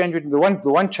 300. The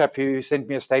one chap who sent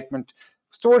me a statement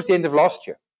was towards the end of last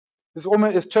year. His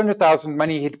 200,000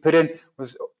 money he'd put in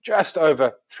was just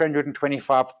over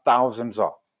 325,000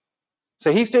 ZAR.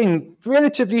 So he's doing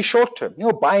relatively short term.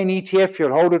 You'll buy an ETF,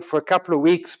 you'll hold it for a couple of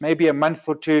weeks, maybe a month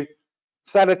or two,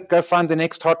 sell it, go find the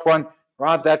next hot one,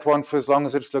 ride that one for as long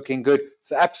as it's looking good.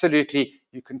 So absolutely,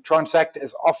 you can transact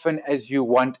as often as you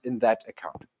want in that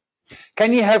account.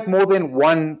 Can you have more than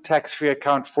one tax-free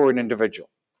account for an individual?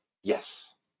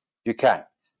 Yes, you can.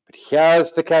 But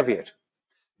here's the caveat.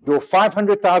 Your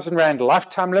 500,000 Rand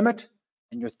lifetime limit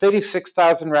and your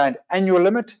 36,000 Rand annual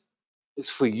limit is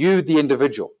for you, the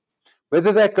individual.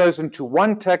 Whether that goes into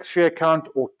one tax-free account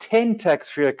or 10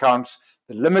 tax-free accounts,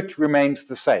 the limit remains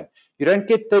the same. You don't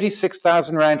get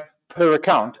 36,000 Rand per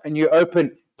account and you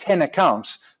open 10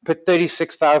 accounts, put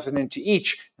 36,000 into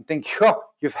each and think,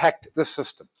 you've hacked the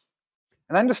system.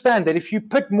 And understand that if you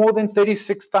put more than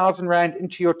 36,000 Rand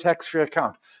into your tax-free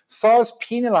account, SARS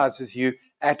penalizes you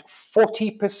at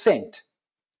 40%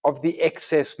 of the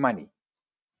excess money.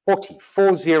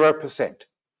 40%.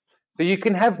 So you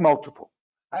can have multiple.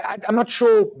 I'm not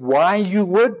sure why you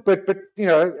would, but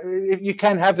you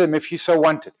can have them if you so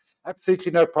wanted.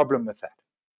 Absolutely no problem with that.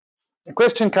 A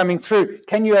question coming through,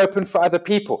 can you open for other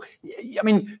people? I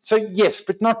mean, so yes,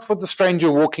 but not for the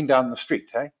stranger walking down the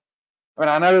street, eh? I mean,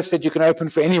 I know I said you can open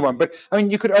for anyone, but I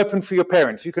mean, you could open for your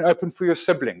parents, you can open for your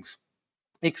siblings.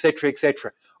 etc.,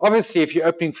 etc. Obviously, if you're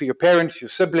opening for your parents, your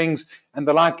siblings, and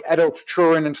the like, adult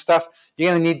children and stuff,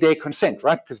 you're going to need their consent,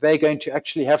 right? Because they're going to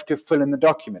actually have to fill in the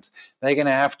documents. They're going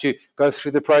to have to go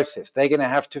through the process. They're going to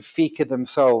have to FICA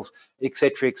themselves,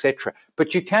 etc., etc.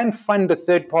 But you can fund a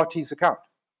third party's account.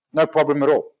 No problem at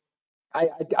all.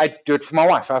 I do it for my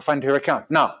wife. I fund her account.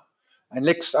 Now, and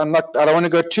I don't want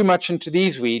to go too much into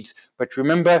these weeds, but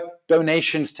remember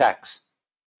donations tax.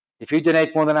 If you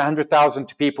donate more than 100,000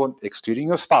 to people, excluding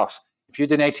your spouse, if you're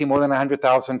donating more than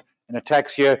 100,000 in a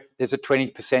tax year, there's a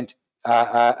 20%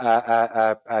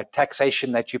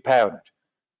 taxation that you pay on it.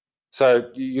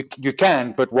 So you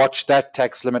can, but watch that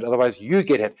tax limit, otherwise you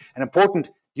get it. And important,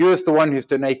 you as the one who's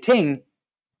donating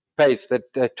pays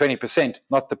that 20%,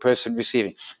 not the person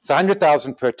receiving. It's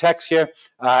 100,000 per tax year,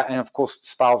 and of course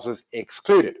spouses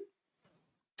excluded.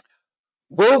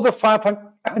 Will the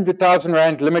 500,000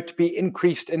 Rand limit be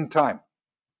increased in time?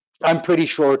 I'm pretty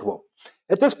sure it will.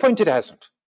 At this point, it hasn't.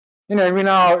 You know, we've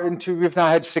now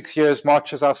had 6 years.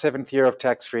 March is our 7th year of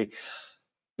tax-free.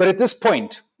 But at this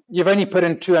point, you've only put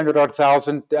in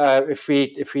 200,000. If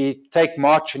we take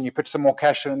March and you put some more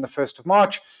cash in the 1st of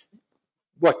March,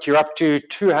 you're up to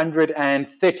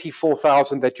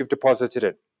 234,000 that you've deposited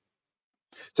in.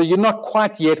 So you're not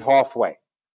quite yet halfway.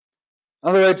 In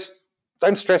other words,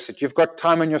 don't stress it. You've got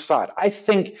time on your side. I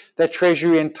think that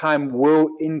Treasury in time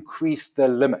will increase the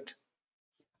limit.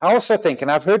 I also think,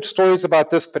 and I've heard stories about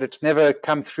this, but it's never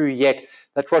come through yet,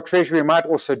 that what Treasury might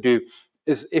also do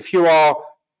is if you are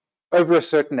over a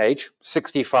certain age,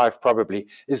 65 probably,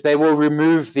 is they will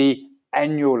remove the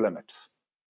annual limits.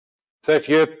 So if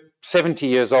you're 70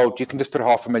 years old, you can just put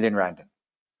R500,000 in.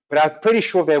 But I'm pretty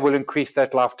sure they will increase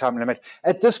that lifetime limit.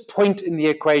 At this point in the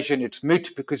equation, it's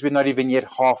moot because we're not even yet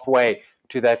halfway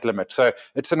to that limit. So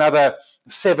it's another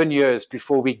 7 years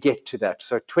before we get to that.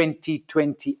 So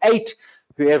 2028,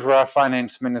 whoever our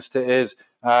finance minister is,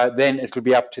 then it'll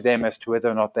be up to them as to whether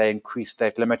or not they increase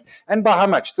that limit and by how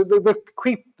much. The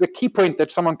key point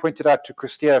that someone pointed out to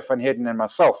Christia van Heerden and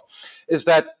myself is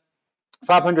that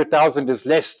 500,000 is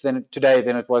less than today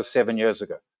than it was 7 years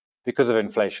ago because of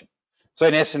inflation. So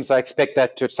in essence, I expect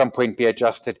that to at some point be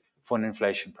adjusted for an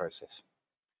inflation process.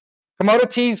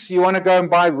 Commodities, you want to go and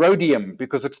buy rhodium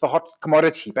because it's the hot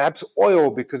commodity. Perhaps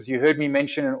oil because you heard me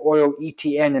mention an oil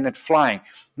ETN and it's flying.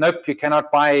 Nope, you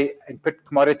cannot buy and put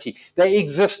commodity. They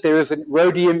exist. There is a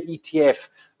rhodium ETF,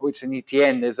 which is an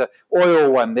ETN. There's an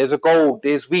oil one. There's a gold.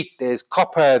 There's wheat. There's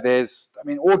copper. There's,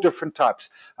 all different types.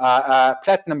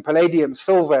 Platinum, palladium,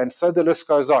 silver, and so the list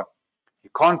goes on. You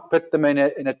can't put them in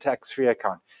a tax-free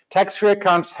account. Tax-free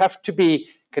accounts have to be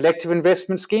collective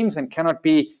investment schemes and cannot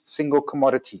be single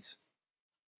commodities.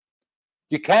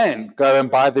 You can go and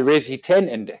buy the Resi 10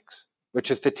 index, which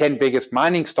is the 10 biggest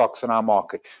mining stocks in our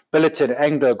market. Billiton,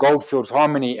 Anglo, Goldfields,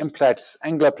 Harmony, Implats,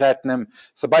 Anglo Platinum,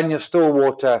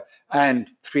 Sibanye-Stillwater, and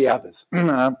 3 others.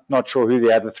 I'm not sure who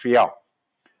the other 3 are.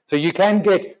 So you can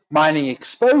get mining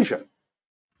exposure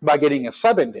by getting a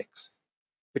sub-index.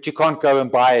 But you can't go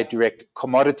and buy a direct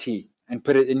commodity and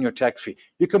put it in your tax-free.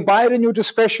 You can buy it in your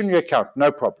discretionary account,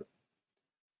 no problem.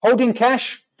 Holding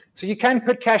cash, so you can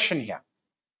put cash in here,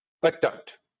 but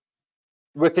don't,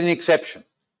 with an exception.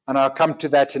 And I'll come to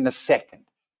that in a second.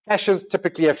 Cash is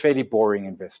typically a fairly boring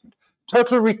investment.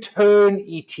 Total return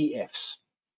ETFs.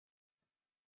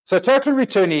 So total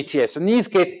return ETFs, and these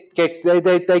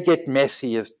get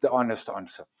messy is the honest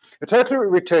answer. A total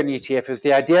return ETF is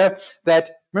the idea that,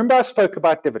 remember I spoke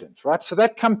about dividends, right? So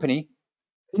that company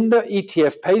in the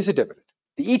ETF pays a dividend.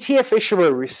 The ETF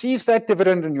issuer receives that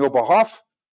dividend on your behalf,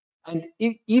 and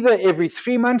either every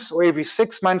 3 months or every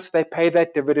 6 months, they pay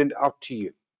that dividend out to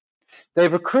you.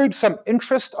 They've accrued some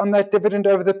interest on that dividend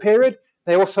over the period.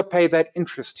 They also pay that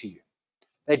interest to you.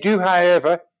 They do,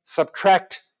 however,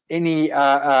 subtract any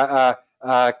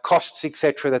costs,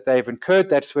 etc., that they've incurred.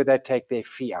 That's where they take their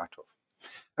fee out of.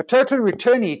 A total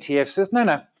return ETF says,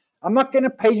 no, I'm not going to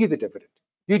pay you the dividend.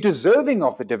 You're deserving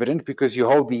of the dividend because you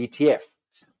hold the ETF.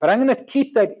 But I'm going to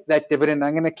keep that dividend.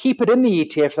 I'm going to keep it in the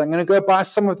ETF. I'm going to go buy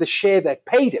some of the share that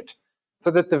paid it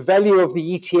so that the value of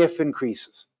the ETF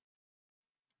increases.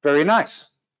 Very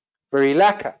nice. Very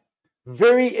lacquer.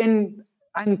 Very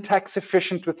untax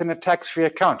efficient within a tax-free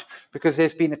account because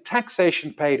there's been a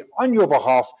taxation paid on your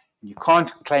behalf and you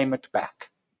can't claim it back.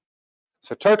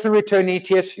 So total return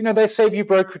ETFs, they save you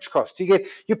brokerage costs.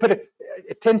 You put a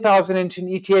 10,000 into an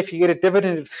ETF, you get a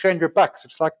dividend of $300.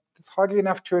 It's like it's hardly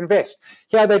enough to invest.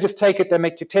 Here they just take it, they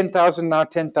make you 10,000 now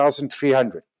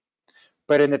 10,300.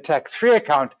 But in the tax-free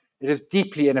account, it is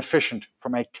deeply inefficient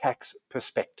from a tax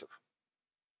perspective.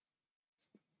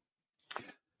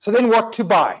 So then what to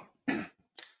buy?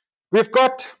 We've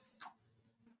got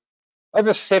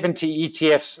over 70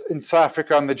 ETFs in South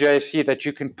Africa on the JSE that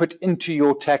you can put into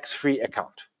your tax-free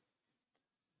account.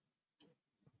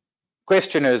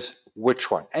 Question is,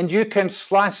 which one? And you can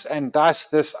slice and dice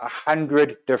this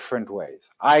 100 different ways.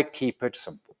 I keep it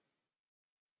simple.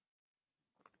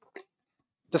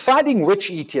 Deciding which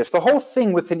ETFs, the whole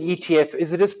thing with an ETF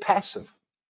is it is passive.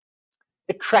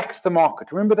 It tracks the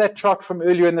market. Remember that chart from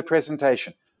earlier in the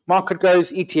presentation? Market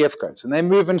goes, ETF goes, and they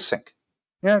move in sync.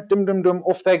 Dum, dum, dum,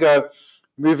 off they go,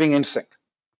 moving in sync.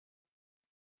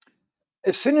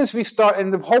 As soon as we start,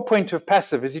 and the whole point of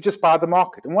passive is you just buy the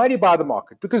market. And why do you buy the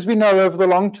market? Because we know over the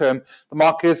long term, the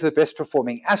market is the best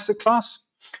performing asset class.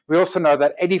 We also know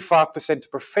that 85% of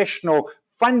professional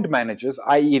fund managers,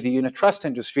 i.e. the unit trust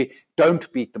industry,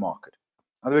 don't beat the market.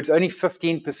 In other words, only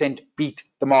 15% beat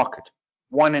the market,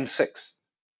 1 in 6.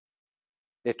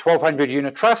 There are 1,200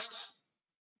 unit trusts,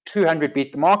 200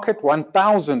 beat the market,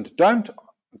 1,000 don't.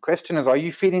 The question is, are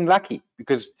you feeling lucky?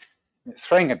 Because it's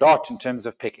throwing a dart in terms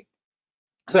of picking.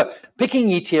 So picking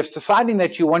ETFs, deciding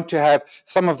that you want to have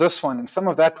some of this one and some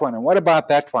of that one, and what about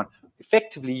that one?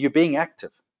 Effectively, you're being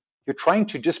active. You're trying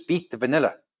to just beat the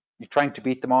vanilla. You're trying to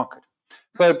beat the market.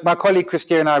 So my colleague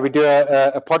Christina and I, we do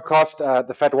a podcast,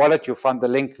 The Fat Wallet. You'll find the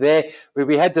link there, where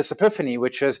we had this epiphany,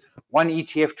 which is one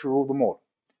ETF to rule them all.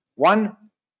 One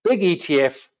big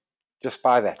ETF, just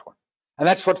buy that one. And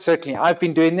that's what certainly I've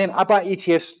been doing then. I buy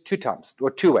ETFs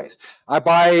two ways. I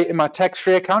buy in my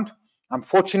tax-free account. I'm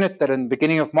fortunate that in the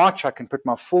beginning of March, I can put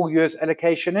my full year's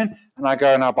allocation in, and I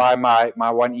go and I buy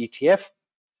my one ETF.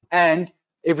 And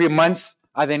every month,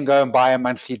 I then go and buy a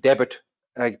monthly debit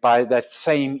by that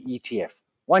same ETF.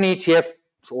 One ETF,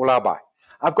 that's all I buy.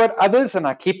 I've got others, and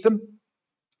I keep them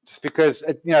just because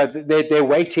their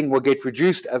weighting will get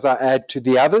reduced as I add to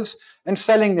the others. And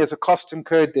selling, there's a cost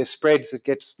incurred, there's spreads, it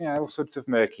gets all sorts of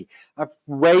murky. I've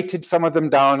weighted some of them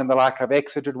down and the like. I've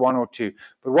exited one or two,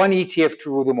 but one ETF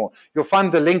to rule them all. You'll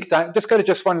find the link down. Just go to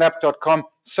justonelap.com,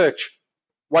 search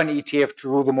one ETF to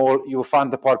rule them all. You'll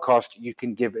find the podcast. You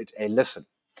can give it a listen.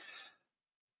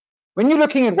 When you're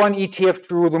looking at one ETF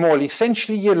to rule them all,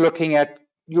 essentially you're looking at,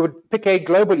 you would pick a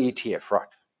global ETF, right?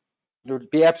 It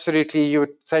would be absolutely, you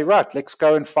would say, right, let's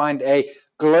go and find a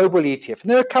global ETF.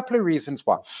 And there are a couple of reasons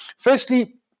why.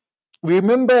 Firstly,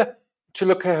 remember to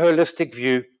look at a holistic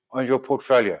view on your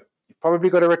portfolio. You've probably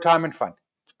got a retirement fund.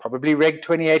 It's probably Reg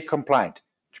 28 compliant,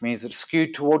 which means it's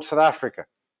skewed towards South Africa.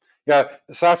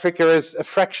 South Africa is a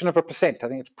fraction of a percent. I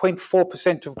think it's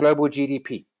 0.4% of global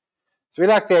GDP. So we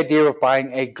like the idea of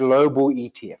buying a global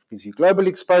ETF. Gives you global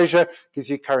exposure, gives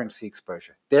you currency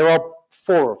exposure. There are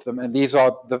 4 of them, and these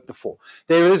are the 4.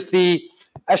 There is the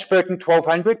Ashburton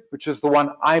 1200, which is the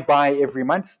one I buy every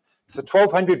month. It's the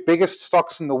 1200 biggest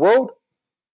stocks in the world.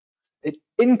 It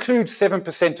includes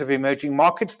 7% of emerging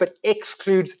markets, but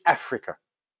excludes Africa.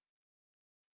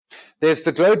 There's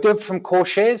the GlowDiv from Core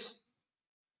Shares.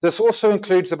 This also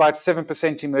includes about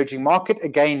 7% emerging market,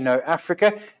 again, no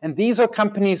Africa. And these are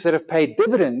companies that have paid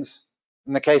dividends,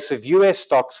 in the case of US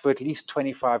stocks, for at least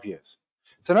 25 years.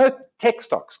 So no tech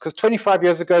stocks, because 25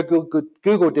 years ago,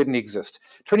 Google didn't exist.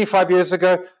 25 years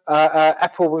ago,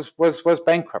 Apple was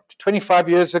bankrupt. 25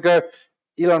 years ago,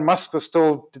 Elon Musk was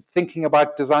still thinking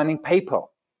about designing PayPal.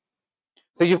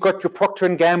 So you've got your Procter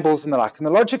 & Gamble's and the like. And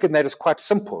the logic in that is quite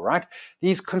simple, right?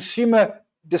 These consumer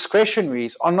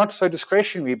discretionaries are not so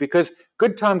discretionary because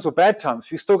good times or bad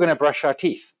times, we're still going to brush our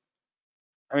teeth.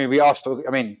 We are still,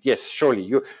 yes,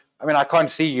 surely. I can't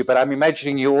see you, but I'm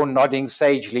imagining you all nodding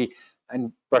sagely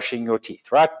and brushing your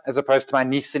teeth, right? As opposed to my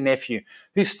niece and nephew,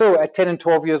 who still at 10 and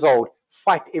 12 years old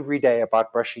fight every day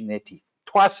about brushing their teeth.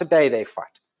 Twice a day they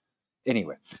fight.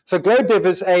 Anyway, so GlowDiv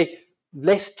is a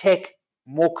less tech,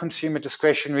 more consumer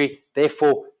discretionary,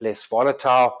 therefore less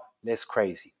volatile, less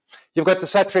crazy. You've got the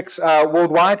Satrix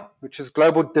Worldwide, which is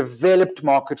global developed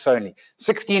markets only.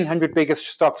 1,600 biggest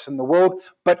stocks in the world,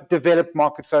 but developed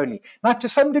markets only. Now, to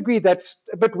some degree, that's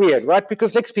a bit weird, right?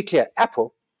 Because let's be clear,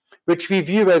 Apple, which we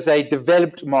view as a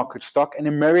developed market stock, an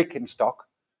American stock.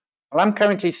 Well, I'm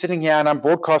currently sitting here and I'm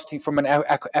broadcasting from an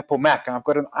Apple Mac, and I've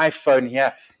got an iPhone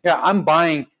here. I'm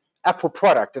buying Apple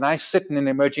product, and I sit in an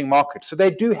emerging market. So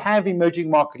they do have emerging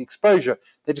market exposure.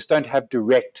 They just don't have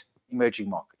direct emerging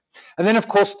market. And then, of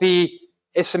course, the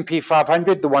S&P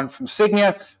 500, the one from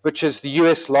Signia, which is the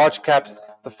US large caps,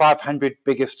 the 500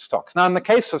 biggest stocks. Now, in the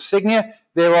case of Signia,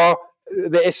 there are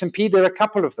the S&P, there are a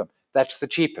couple of them. That's the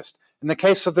cheapest. In the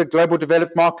case of the global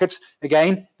developed markets,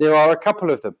 again, there are a couple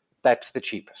of them. That's the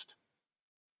cheapest.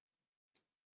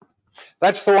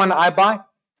 That's the one I buy.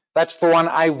 That's the one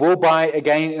I will buy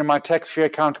again in my tax-free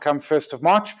account come 1st of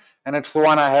March. And it's the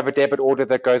one I have a debit order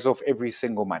that goes off every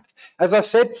single month. As I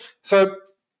said, so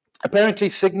Apparently,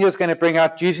 Signia is going to bring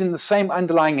out using the same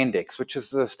underlying index, which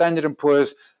is the Standard &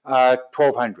 Poor's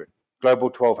 1200, Global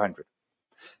 1200.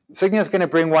 Signia is going to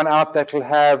bring one out that will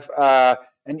have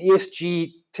an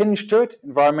ESG tinge to it,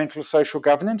 environmental social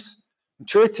governance.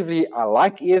 Intuitively, I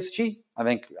like ESG. I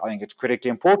think it's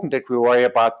critically important that we worry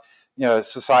about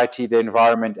society, the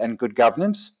environment, and good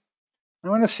governance. I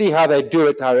want to see how they do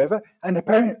it, however, and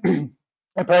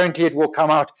apparently it will come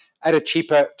out at a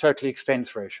cheaper total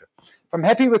expense ratio. If I'm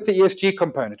happy with the ESG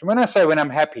component, and when I say when I'm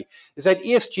happy, is that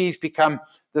ESG has become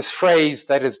this phrase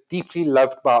that is deeply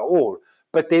loved by all.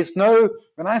 But there's no,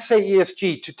 when I say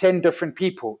ESG to 10 different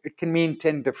people, it can mean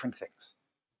 10 different things.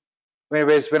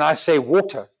 Whereas when I say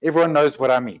water, everyone knows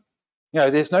what I mean.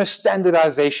 There's no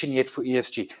standardization yet for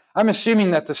ESG. I'm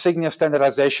assuming that the Signia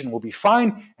standardization will be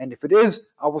fine, and if it is,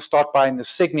 I will start buying the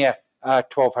Signia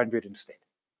 1200 instead.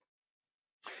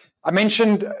 I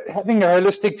mentioned having a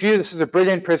holistic view. This is a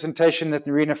brilliant presentation that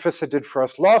Narina Fisser did for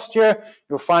us last year.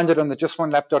 You'll find it on the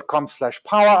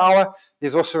justonelap.com/power hour.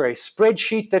 There's also a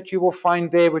spreadsheet that you will find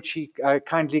there, which she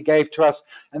kindly gave to us.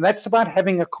 And that's about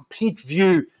having a complete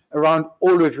view around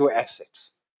all of your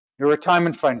assets, your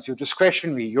retirement funds, your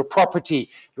discretionary, your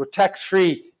property, your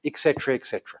tax-free, etc.,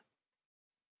 etc.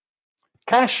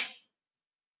 Cash.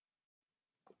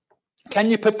 Can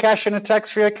you put cash in a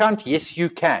tax-free account? Yes, you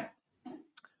can.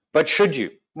 But should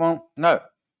you? Well, no,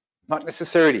 not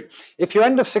necessarily. If you're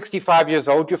under 65 years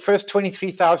old, your first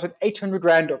 23,800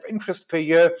 Rand of interest per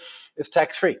year is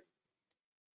tax-free.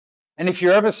 And if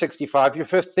you're over 65, your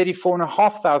first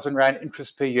 34,500 Rand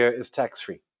interest per year is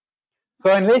tax-free.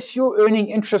 So unless you're earning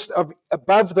interest of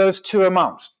above those two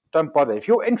amounts, don't bother. If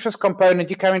your interest component,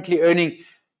 you're currently earning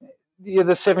the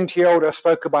 70-year-old I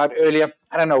spoke about earlier.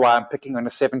 I don't know why I'm picking on a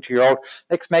 70-year-old.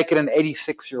 Let's make it an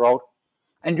 86-year-old.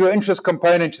 And your interest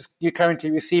component is you're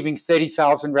currently receiving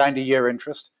 30,000 Rand a year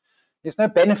interest. There's no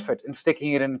benefit in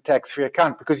sticking it in a tax-free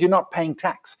account because you're not paying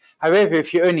tax. However,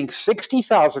 if you're earning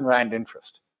 60,000 Rand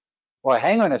interest, well,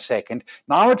 hang on a second.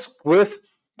 Now it's worth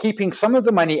keeping some of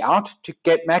the money out to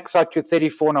get max out your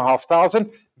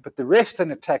 34,500, but the rest in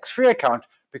a tax-free account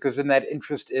because then that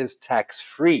interest is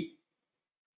tax-free.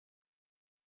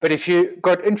 But if you've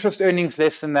got interest earnings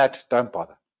less than that, don't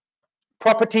bother.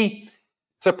 Property.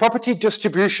 So property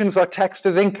distributions are taxed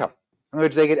as income. In other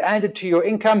words, they get added to your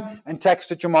income and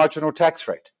taxed at your marginal tax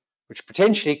rate, which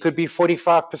potentially could be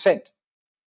 45%.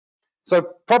 So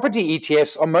property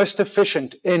ETFs are most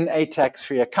efficient in a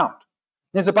tax-free account.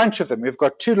 There's a bunch of them. We've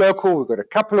got 2 local, we've got a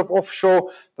couple of offshore.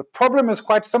 The problem is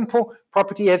quite simple.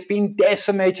 Property has been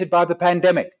decimated by the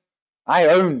pandemic. I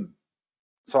own,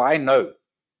 so I know.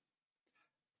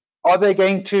 Are they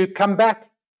going to come back?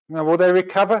 Will they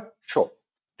recover? Sure.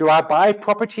 Do I buy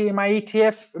property in my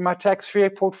ETF, in my tax-free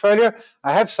portfolio?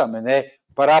 I have some in there,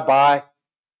 but I buy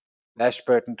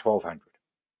Ashburton 1200.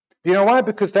 You know why?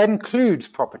 Because that includes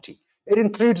property. It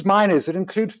includes miners. It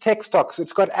includes tech stocks.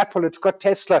 It's got Apple. It's got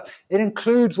Tesla. It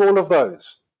includes all of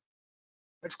those.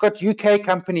 It's got UK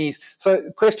companies. So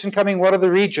the question coming, what are the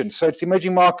regions? So it's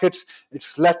emerging markets.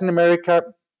 It's Latin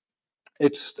America.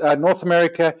 It's North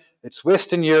America. It's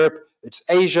Western Europe. It's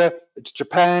Asia. It's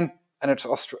Japan. And it's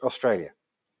Australia.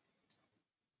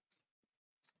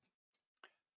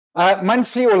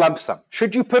 Monthly or lump sum?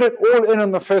 Should you put it all in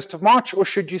on the 1st of March or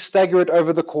should you stagger it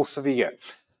over the course of a year?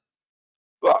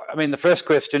 Well, I mean, the first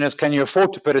question is, can you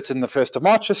afford to put it in the 1st of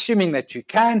March? Assuming that you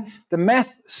can, the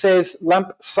math says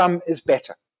lump sum is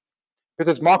better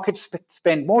because markets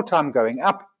spend more time going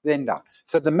up than down.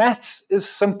 So the maths is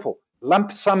simple.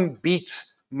 Lump sum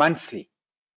beats monthly.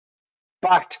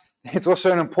 But it's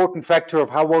also an important factor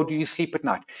of how well do you sleep at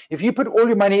night. If you put all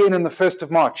your money in on the 1st of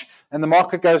March and the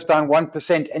market goes down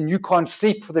 1% and you can't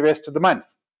sleep for the rest of the month,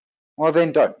 well,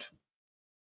 then don't.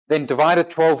 Then divide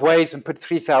it 12 ways and put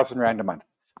 3,000 Rand a month.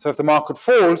 So if the market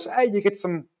falls, hey, you get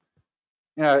some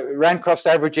Rand cost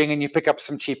averaging and you pick up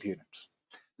some cheap units.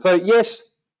 So yes,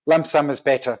 lump sum is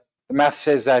better. The math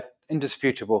says that,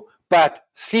 indisputable. But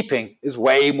sleeping is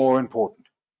way more important.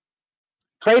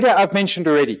 Trader, I've mentioned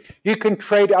already. You can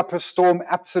trade up a storm,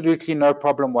 absolutely no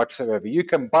problem whatsoever. You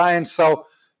can buy and sell,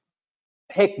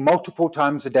 heck, multiple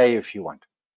times a day if you want.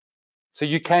 So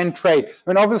you can trade. I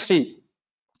mean, obviously,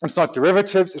 it's not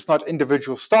derivatives, it's not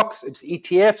individual stocks, it's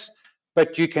ETFs,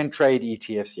 but you can trade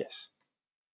ETFs, yes.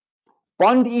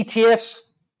 Bond ETFs,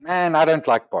 man, I don't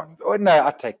like bonds. Oh, no,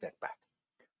 I take that back.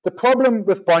 The problem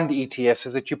with bond ETFs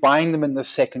is that you're buying them in the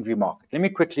secondary market. Let me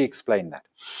quickly explain that.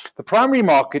 The primary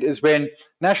market is when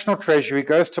National Treasury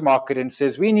goes to market and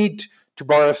says, we need to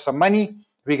borrow some money.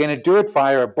 We're going to do it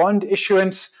via a bond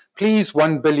issuance. Please,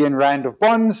 1 billion Rand of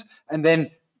bonds. And then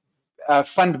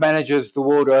fund managers the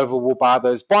world over will buy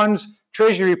those bonds.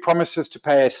 Treasury promises to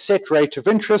pay a set rate of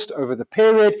interest over the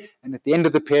period, and at the end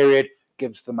of the period,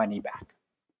 gives the money back.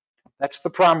 That's the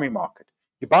primary market.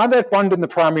 You buy that bond in the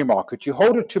primary market, you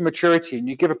hold it to maturity, and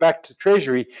you give it back to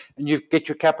Treasury, and you get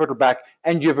your capital back,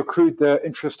 and you've accrued the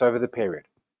interest over the period.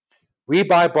 We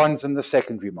buy bonds in the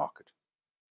secondary market.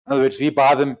 In other words, we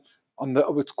buy them on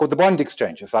what's called the bond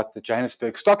exchange. It's like the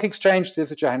Johannesburg Stock Exchange,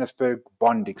 there's a Johannesburg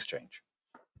Bond Exchange.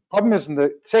 Problem is, in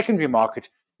the secondary market,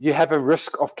 you have a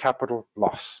risk of capital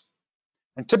loss.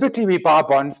 And typically we buy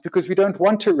bonds because we don't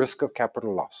want a risk of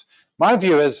capital loss. My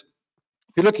view is,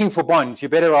 if you're looking for bonds, your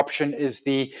better option is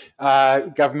the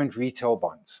government retail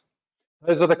bonds.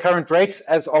 Those are the current rates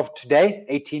as of today,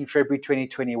 18 February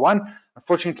 2021.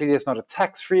 Unfortunately, there's not a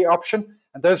tax-free option,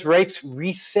 and those rates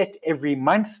reset every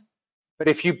month. But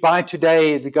if you buy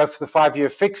today, they go for the 5-year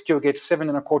fixed, you'll get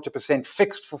 7.25%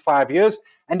 fixed for 5 years.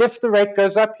 And if the rate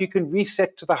goes up, you can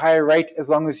reset to the higher rate as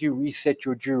long as you reset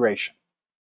your duration.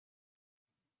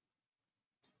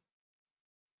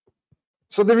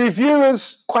 So the review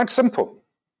is quite simple.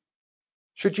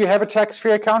 Should you have a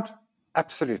tax-free account?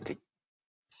 Absolutely.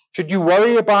 Should you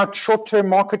worry about short-term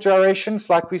market gyrations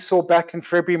like we saw back in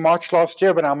February, March last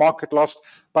year when our market lost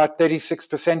about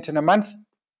 36% in a month?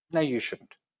 No, you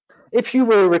shouldn't. If you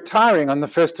were retiring on the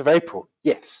 1st of April,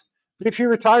 yes. But if you're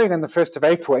retiring on the 1st of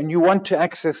April and you want to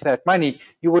access that money,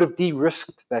 you would have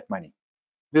de-risked that money,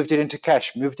 moved it into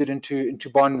cash, moved it into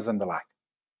bonds and the like.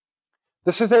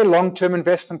 This is a long-term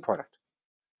investment product.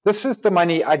 This is the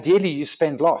money ideally you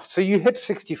spend last. So you hit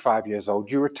 65 years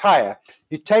old, you retire,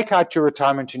 you take out your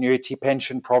retirement annuity,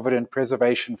 pension, provident,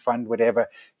 preservation fund, whatever.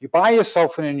 You buy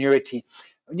yourself an annuity.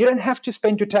 You don't have to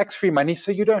spend your tax-free money,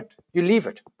 so you don't. You leave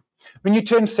it. When you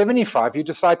turn 75, you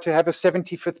decide to have a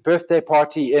 75th birthday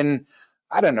party in,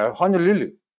 I don't know,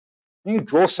 Honolulu. You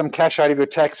draw some cash out of your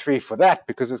tax-free for that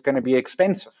because it's going to be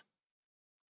expensive.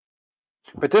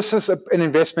 But this is an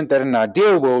investment that in an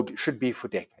ideal world should be for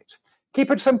decades.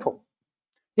 Keep it simple.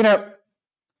 You know,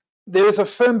 there is a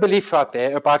firm belief out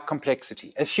there about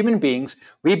complexity. As human beings,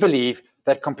 we believe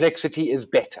that complexity is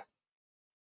better.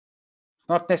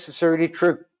 Not necessarily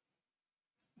true.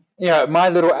 You know, my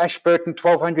little Ashburton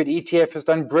 1200 ETF has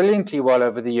done brilliantly well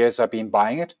over the years I've been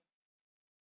buying it.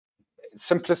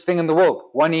 Simplest thing in the world.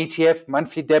 One ETF,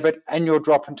 monthly debit, annual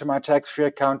drop into my tax-free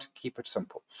account. Keep it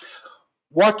simple.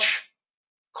 Watch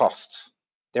costs.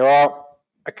 There are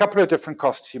a couple of different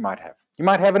costs you might have. You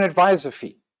might have an advisor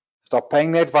fee. Stop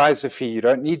paying the advisor fee. You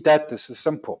don't need that. This is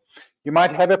simple. You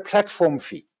might have a platform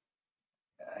fee.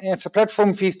 If the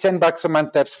platform fee is $10 a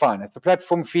month, that's fine. If the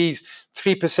platform fee is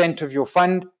 3% of your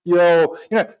fund,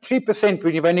 3%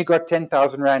 when you've only got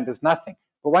 10,000 Rand is nothing.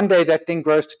 But one day that thing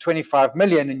grows to 25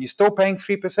 million and you're still paying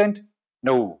 3%?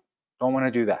 No, don't want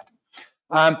to do that.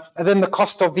 And then the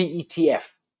cost of the ETF.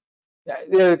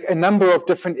 There are a number of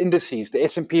different indices, the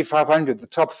S&P 500, the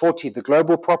top 40, the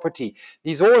global property.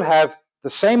 These all have the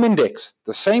same index,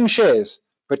 the same shares,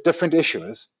 but different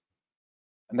issuers,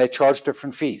 and they charge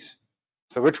different fees.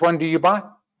 So which one do you buy?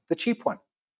 The cheap one,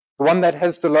 the one that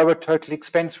has the lower total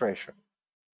expense ratio.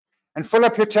 And fill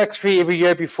up your tax-free every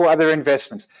year before other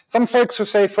investments. Some folks will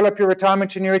say fill up your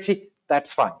retirement annuity.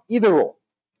 That's fine, either or.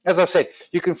 As I said,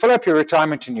 you can fill up your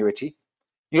retirement annuity.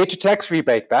 You get your tax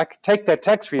rebate back, take that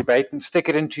tax rebate and stick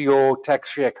it into your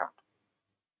tax-free account.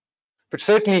 But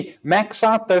certainly max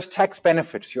out those tax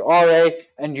benefits, your RA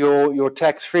and your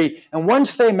tax-free. And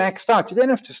once they're maxed out, you don't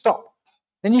have to stop.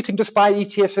 Then you can just buy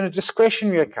ETFs in a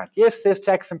discretionary account. Yes, there's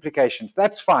tax implications.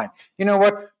 That's fine. You know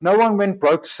what? No one went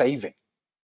broke saving,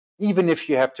 even if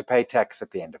you have to pay tax at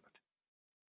the end of it.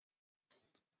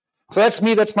 So that's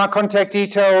me. That's my contact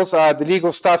details. The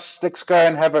legal stuff. Let's go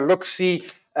and have a look-see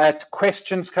at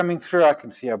questions coming through. I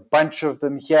can see a bunch of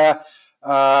them here.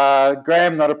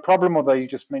 Graham, not a problem, although you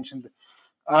just mentioned.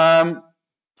 I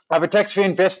have a tax-free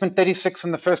investment, 36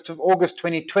 on the 1st of August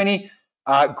 2020.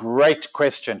 Great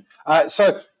question.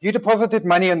 So you deposited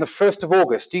money on the 1st of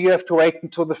August. Do you have to wait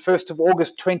until the 1st of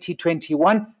August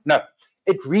 2021? No.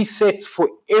 It resets for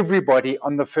everybody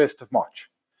on the 1st of March.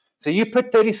 So you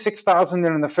put 36,000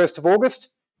 in on the 1st of August.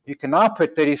 You can now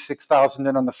put 36,000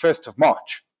 in on the 1st of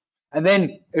March. And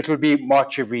then it'll be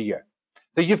March every year.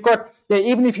 So you've got,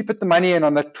 even if you put the money in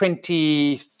on the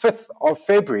 25th of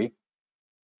February,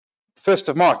 1st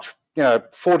of March,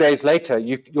 4 days later,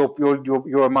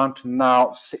 your amount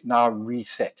now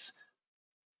resets.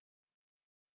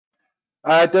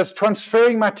 Does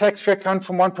transferring my tax-free account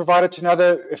from one provider to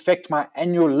another affect my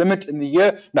annual limit in the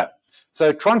year? No.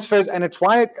 So transfers, and it's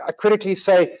why I critically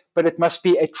say, but it must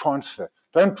be a transfer.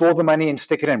 Don't draw the money and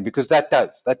stick it in, because that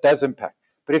does impact.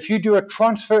 But if you do a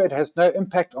transfer, it has no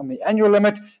impact on the annual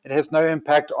limit. It has no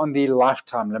impact on the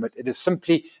lifetime limit. It is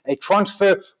simply a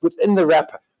transfer within the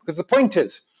wrapper. Because the point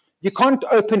is, you can't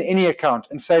open any account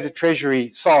and say to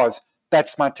Treasury, SARS,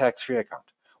 that's my tax-free account.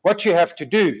 What you have to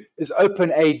do is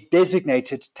open a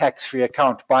designated tax-free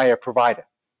account by a provider.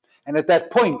 And at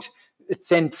that point, it's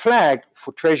then flagged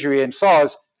for Treasury and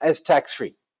SARS as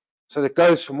tax-free. So it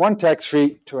goes from one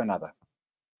tax-free to another.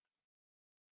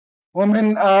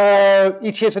 Woman,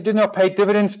 ETFs that do not pay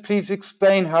dividends, please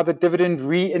explain how the dividend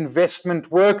reinvestment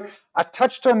work. I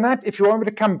touched on that. If you want me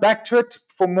to come back to it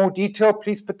for more detail,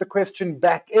 please put the question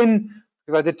back in,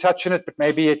 because I did touch on it, but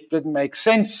maybe it didn't make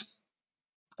sense.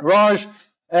 Raj,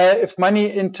 if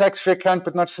money in tax-free account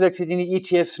but not selected in the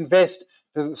ETFs invest,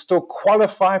 does it still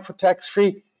qualify for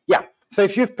tax-free? Yeah. So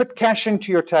if you've put cash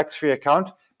into your tax-free account,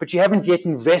 but you haven't yet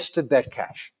invested that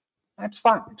cash, that's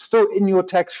fine. It's still in your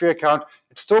tax-free account.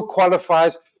 It still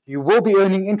qualifies. You will be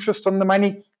earning interest on the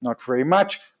money, not very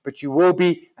much, but you will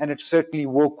be, and it certainly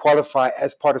will qualify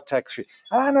as part of tax-free.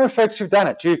 I know folks who've done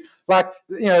it.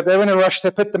 They're in a rush, they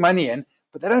put the money in,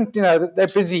 but they don't, they're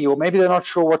busy, or maybe they're not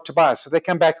sure what to buy. So they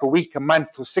come back a week, a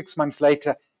month, or 6 months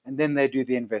later, and then they do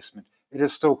the investment. It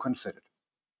is still considered.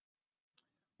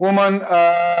 Woman,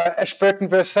 Ashburton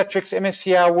versus Satrix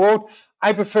MSCI World.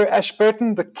 I prefer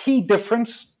Ashburton. The key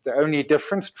difference, the only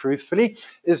difference, truthfully,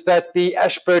 is that the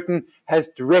Ashburton has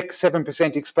direct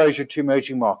 7% exposure to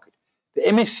emerging market. The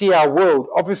MSCI World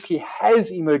obviously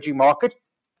has emerging market,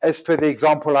 as per the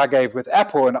example I gave with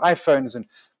Apple and iPhones and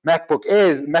MacBook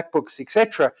Airs, MacBooks,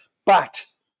 etc., but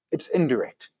it's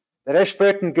indirect. That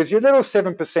Ashburton gives you a little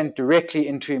 7% directly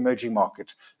into emerging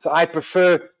markets. So I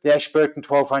prefer the Ashburton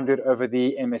 1200 over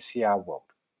the MSCI World.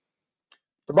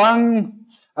 Tabang,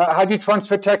 how do you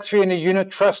transfer tax-free in a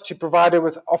unit trust to provider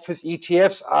with office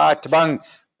ETFs? Tabang,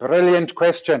 brilliant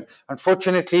question.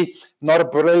 Unfortunately, not a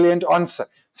brilliant answer.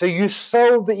 So you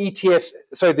sell the ETFs,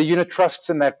 so the unit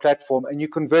trusts in that platform, and you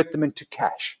convert them into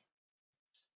cash.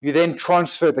 You then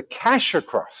transfer the cash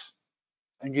across,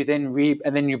 and you then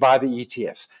you buy the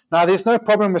ETFs. Now, there's no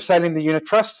problem with selling the unit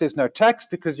trusts. There's no tax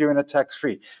because you're in a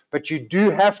tax-free. But you do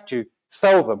have to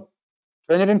sell them,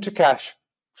 turn it into cash,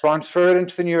 transfer it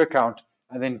into the new account,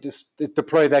 and then just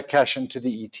deploy that cash into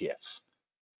the ETFs.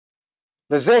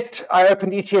 Lizette, I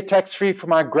opened ETF tax-free for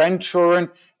my grandchildren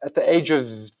at the age of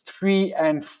 3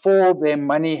 and 4. Their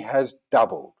money has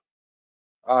doubled.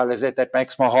 Lizette, that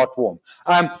makes my heart warm.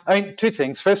 Two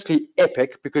things. Firstly,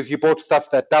 epic, because you bought stuff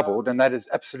that doubled, and that is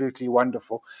absolutely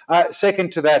wonderful.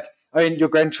 Second to that, your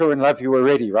grandchildren love you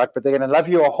already, right? But they're going to love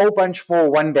you a whole bunch more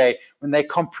one day when they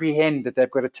comprehend that they've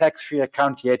got a tax-free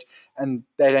account yet, and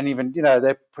they don't even,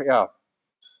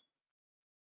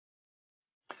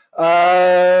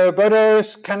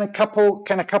 Bodos, can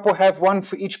a couple have one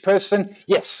for each person?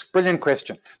 Yes, brilliant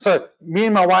question. So me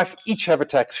and my wife each have a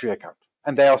tax-free account,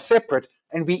 and they are separate,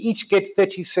 and we each get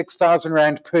 36,000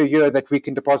 Rand per year that we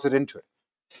can deposit into it.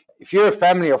 If you're a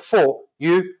family of 4,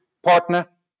 you, partner,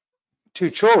 2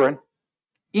 children,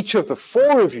 each of the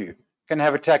 4 of you can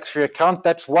have a tax-free account.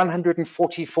 That's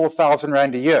 144,000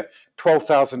 Rand a year,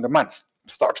 12,000 a month.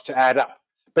 Starts to add up.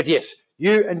 But yes,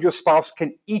 you and your spouse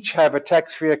can each have a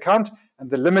tax-free account, and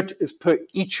the limit is per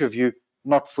each of you,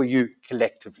 not for you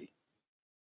collectively.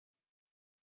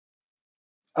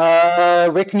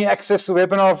 Where can you access the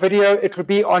webinar video? It will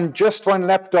be on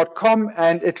justonelap.com,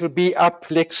 and it will be up,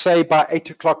 let's say, by 8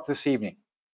 o'clock this evening.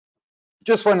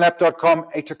 Justonelap.com,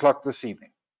 8 o'clock this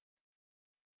evening.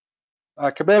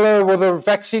 Cabello, will the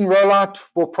vaccine rollout,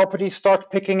 will property start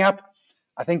picking up?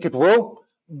 I think it will,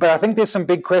 but I think there's some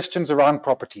big questions around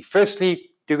property. Firstly,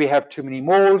 do we have too many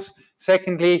malls?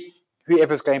 Secondly,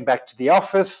 whoever's going back to the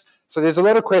office? So there's a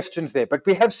lot of questions there, but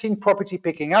we have seen property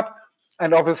picking up.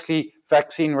 And obviously,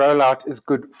 vaccine rollout is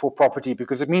good for property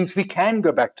because it means we can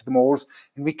go back to the malls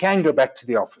and we can go back to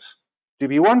the office. Do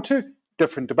we want to?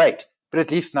 Different debate, but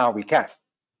at least now we can.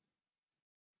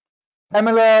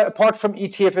 Pamela, apart from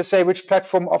ETFSA, which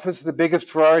platform offers the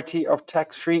biggest variety of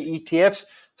tax-free ETFs?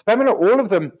 So Pamela, all of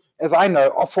them, as I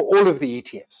know, offer all of the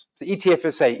ETFs. So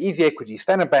ETFSA, Easy Equity,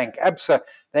 Standard Bank, ABSA,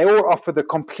 they all offer the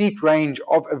complete range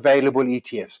of available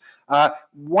ETFs.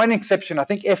 One exception, I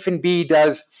think FNB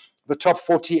does the top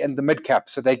 40 and the mid-cap.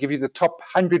 So they give you the top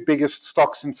 100 biggest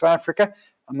stocks in South Africa.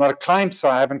 I'm not a client, so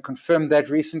I haven't confirmed that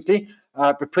recently,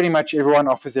 but pretty much everyone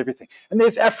offers everything. And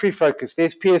there's AfriFocus,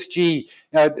 there's PSG,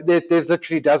 there's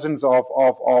literally dozens of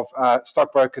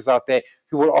stockbrokers out there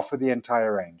who will offer the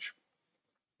entire range.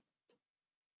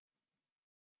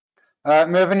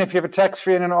 Mervyn, if you have a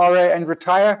tax-free and an RA and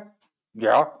retire,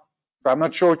 yeah. I'm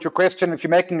not sure what your question. If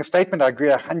you're making a statement, I agree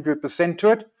 100%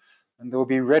 to it. And there will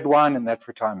be red wine in that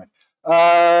retirement.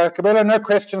 Cabela, no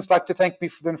questions. Like to thank me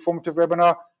for the informative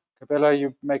webinar. Cabela,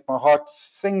 you make my heart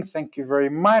sing. Thank you very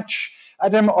much.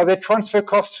 Adam, are there transfer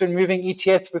costs when moving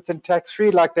ETFs within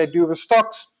tax-free like they do with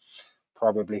stocks?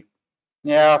 Probably.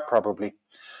 Yeah, probably.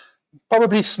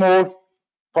 Probably small.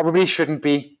 Probably shouldn't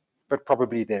be, but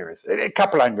probably there is. A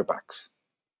couple $100.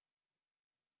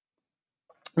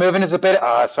 Mervyn, is it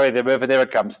better? Sorry, Mervyn, there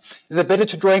it comes. Is it better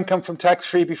to draw income from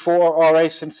tax-free before RA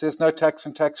since there's no tax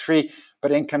on tax-free,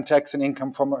 but income tax and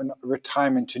income from a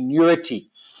retirement annuity?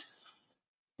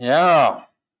 Yeah.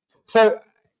 So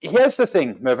here's the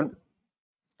thing, Mervyn,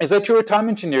 is that your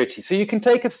retirement annuity. So you can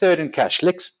take a third in cash.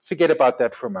 Let's forget about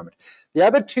that for a moment. The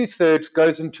other 2/3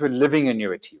 goes into a living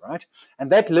annuity, right?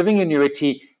 And that living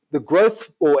annuity, the growth,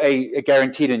 or a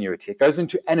guaranteed annuity, it goes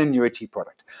into an annuity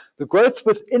product. The growth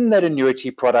within that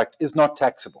annuity product is not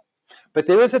taxable. But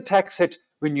there is a tax hit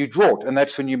when you draw it, and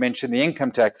that's when you mention the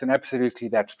income tax, and absolutely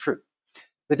that's true.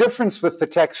 The difference with the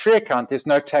tax-free account, there's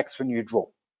no tax when you draw.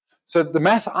 So the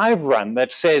math I've run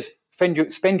that says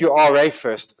spend your RA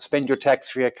first, spend your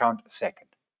tax-free account second.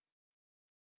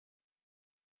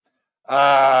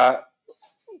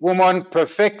 Woman,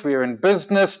 perfect. We're in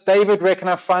business. David, where can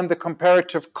I find the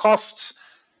comparative costs?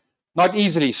 Not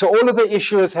easily. So all of the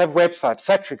issuers have websites,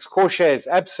 Satrix, CoreShares,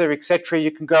 ABSA, etc. You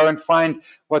can go and find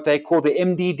what they call the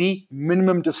MDD,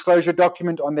 minimum disclosure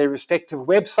document, on their respective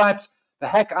websites. The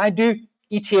hack I do,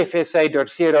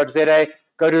 etfsa.co.za.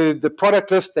 Go to the product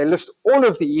list. They list all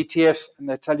of the ETFs, and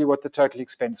they tell you what the total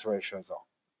expense ratios are.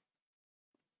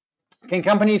 Can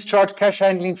companies charge cash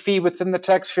handling fee within the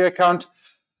tax-free account?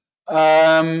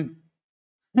 Adam,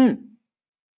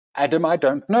 I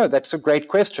don't know. That's a great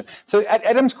question. So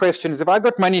Adam's question is, if I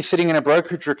got money sitting in a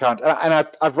brokerage account, and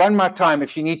I've run my time,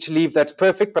 if you need to leave, that's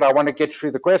perfect, but I want to get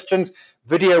through the questions.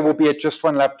 Video will be at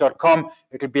justonelap.com.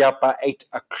 It'll be up by 8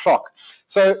 o'clock.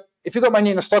 So if you've got money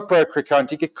in a stockbroker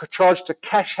account, you get charged a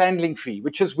cash handling fee,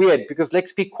 which is weird because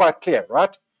let's be quite clear,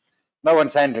 right? No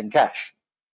one's handling cash.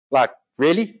 Like,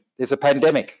 really? There's a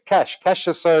pandemic. Cash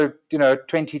is so,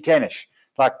 2010-ish,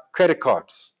 like credit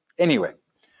cards. Anyway.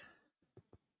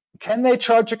 Can they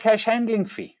charge a cash handling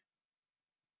fee?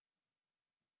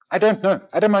 I don't know.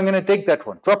 Adam, I'm going to dig that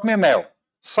one. Drop me a mail.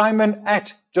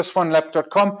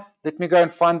 Simon@justonelap.com. Let me go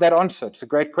and find that answer. It's a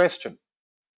great question.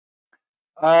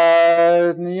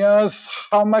 Yes.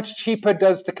 How much cheaper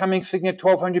does the coming Signet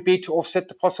 1200 be to offset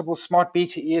the possible smart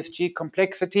beta ESG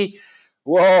complexity?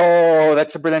 Whoa,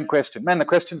 that's a brilliant question. Man, the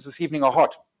questions this evening are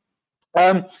hot.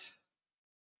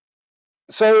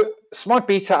 So smart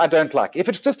beta I don't like. If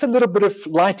it's just a little bit of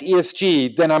light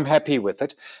ESG, then I'm happy with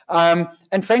it. And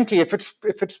frankly, if it's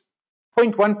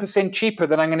 0.1% cheaper,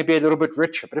 then I'm going to be a little bit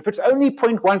richer. But if it's only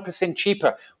 0.1%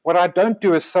 cheaper, what I don't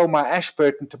do is sell my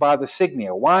Ashburton to buy the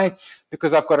Signia. Why?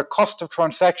 Because I've got a cost of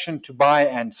transaction to buy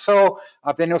and sell.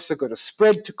 I've then also got a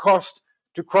spread to cross.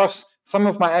 Some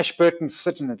of my Ashburtons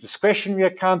sit in a discretionary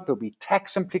account. There'll be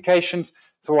tax implications.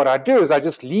 So what I do is I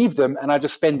just leave them and I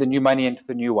just spend the new money into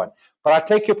the new one. But I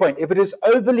take your point. If it is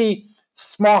overly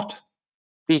smart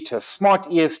beta, smart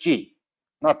ESG,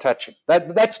 not touching.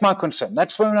 That's my concern.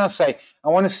 That's when I say I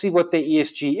want to see what the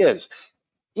ESG is.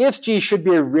 ESG should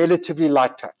be a relatively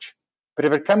light touch. But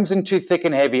if it comes in too thick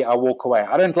and heavy, I walk away.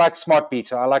 I don't like smart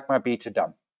beta. I like my beta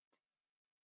dumb.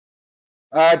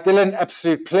 Dylan,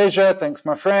 absolute pleasure. Thanks,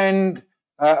 my friend.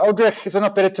 Aldrich, is it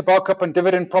not better to bulk up on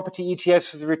dividend property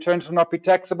ETFs as the returns will not be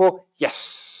taxable?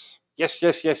 Yes.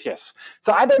 Yes.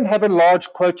 So I don't have a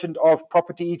large quotient of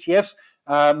property ETFs.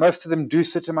 Most of them do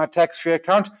sit in my tax-free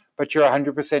account, but you're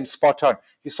 100% spot on.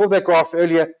 You saw that graph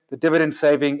earlier. The dividend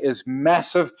saving is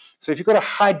massive. So if you've got a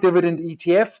high dividend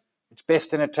ETF, it's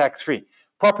best in a tax-free.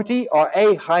 Property are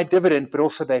a high dividend, but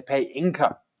also they pay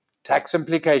income. Tax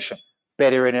implication,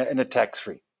 better in a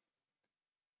tax-free.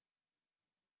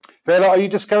 Vela, are you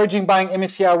discouraging buying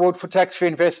MSCI Award for tax-free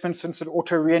investments since it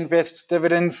auto reinvests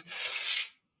dividends?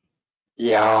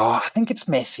 Yeah, I think it's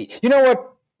messy. You know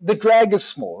what? The drag is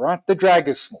small, right? The drag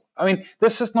is small. I mean,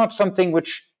 this is not something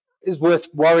which is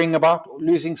worth worrying about, or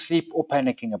losing sleep, or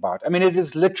panicking about. I mean, it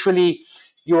is literally,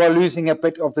 you are losing a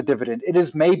bit of the dividend. It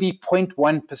is maybe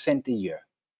 0.1% a year.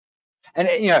 And,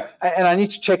 and I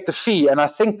need to check the fee. And I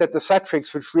think that the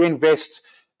Satrix, which reinvests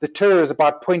the TUR, is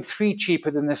about 0.3 cheaper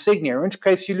than the Signia, in which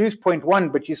case you lose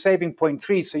 0.1, but you're saving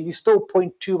 0.3, so you're still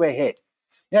 0.2 ahead.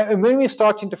 And when we're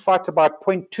starting to fight about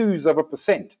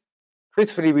 0.2%,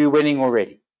 truthfully, we're winning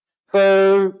already.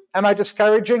 So am I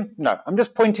discouraging? No, I'm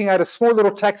just pointing out a small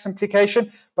little tax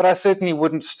implication, but I certainly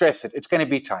wouldn't stress it. It's going to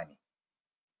be tiny.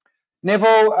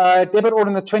 Neville, debit order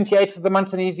on the 28th of the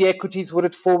month in easy equities, would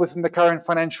it fall within the current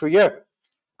financial year?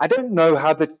 I don't know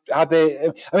how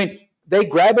I mean, they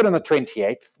grab it on the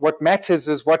 28th. What matters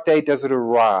is what day does it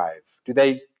arrive? Do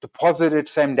they deposit it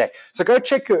same day? So go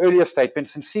check your earlier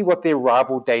statements and see what the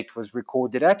arrival date was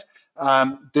recorded at.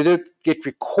 Did it get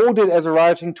recorded as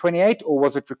arriving 28, or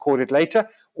was it recorded later,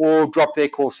 or drop their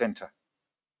call center?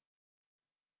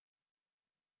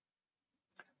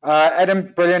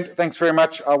 Adam, brilliant. Thanks very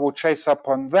much. I will chase up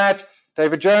on that.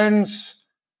 David Jones.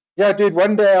 Yeah, dude,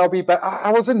 one day I'll be back.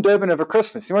 I was in Durban over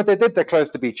Christmas. You know what they did? They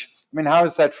closed the beaches. I mean, how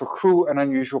is that for cruel and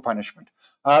unusual punishment?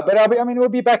 But we'll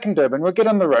be back in Durban. We'll get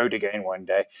on the road again one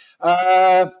day.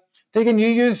 Diggin, you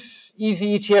use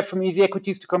Easy ETF from Easy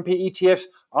Equities to compare ETFs.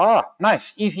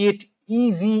 Nice. Easy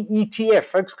ETF.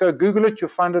 Folks, go Google it. You'll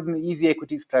find it on the Easy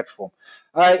Equities platform.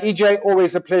 EJ,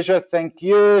 always a pleasure. Thank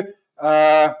you.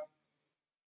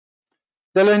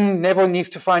 Dylan, Neville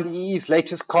needs to find EE's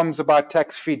latest comms about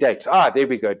tax-free dates. There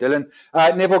we go, Dylan.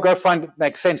 Neville, go find it.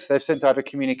 Makes sense. They've sent out a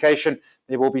communication.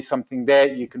 There will be something there.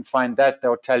 You can find that.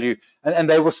 They'll tell you. And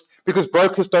they will, because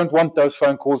brokers don't want those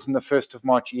phone calls on the 1st of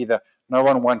March either. No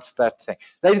one wants that thing.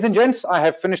 Ladies and gents, I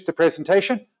have finished the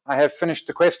presentation. I have finished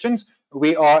the questions.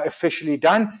 We are officially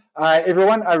done.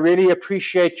 Everyone, I really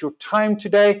appreciate your time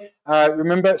today.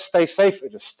 Remember, stay safe.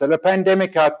 It is still a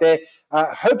pandemic out there.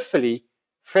 Hopefully,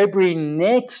 February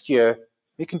next year,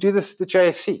 we can do this at the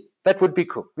JSC. That would be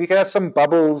cool. We can have some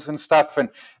bubbles and stuff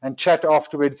and chat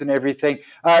afterwards and everything.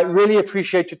 Really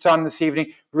appreciate your time this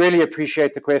evening. Really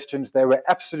appreciate the questions. They were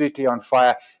absolutely on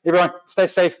fire. Everyone, stay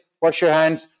safe. Wash your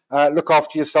hands. Look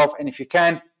after yourself. And if you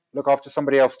can, look after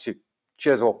somebody else too.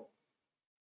 Cheers all.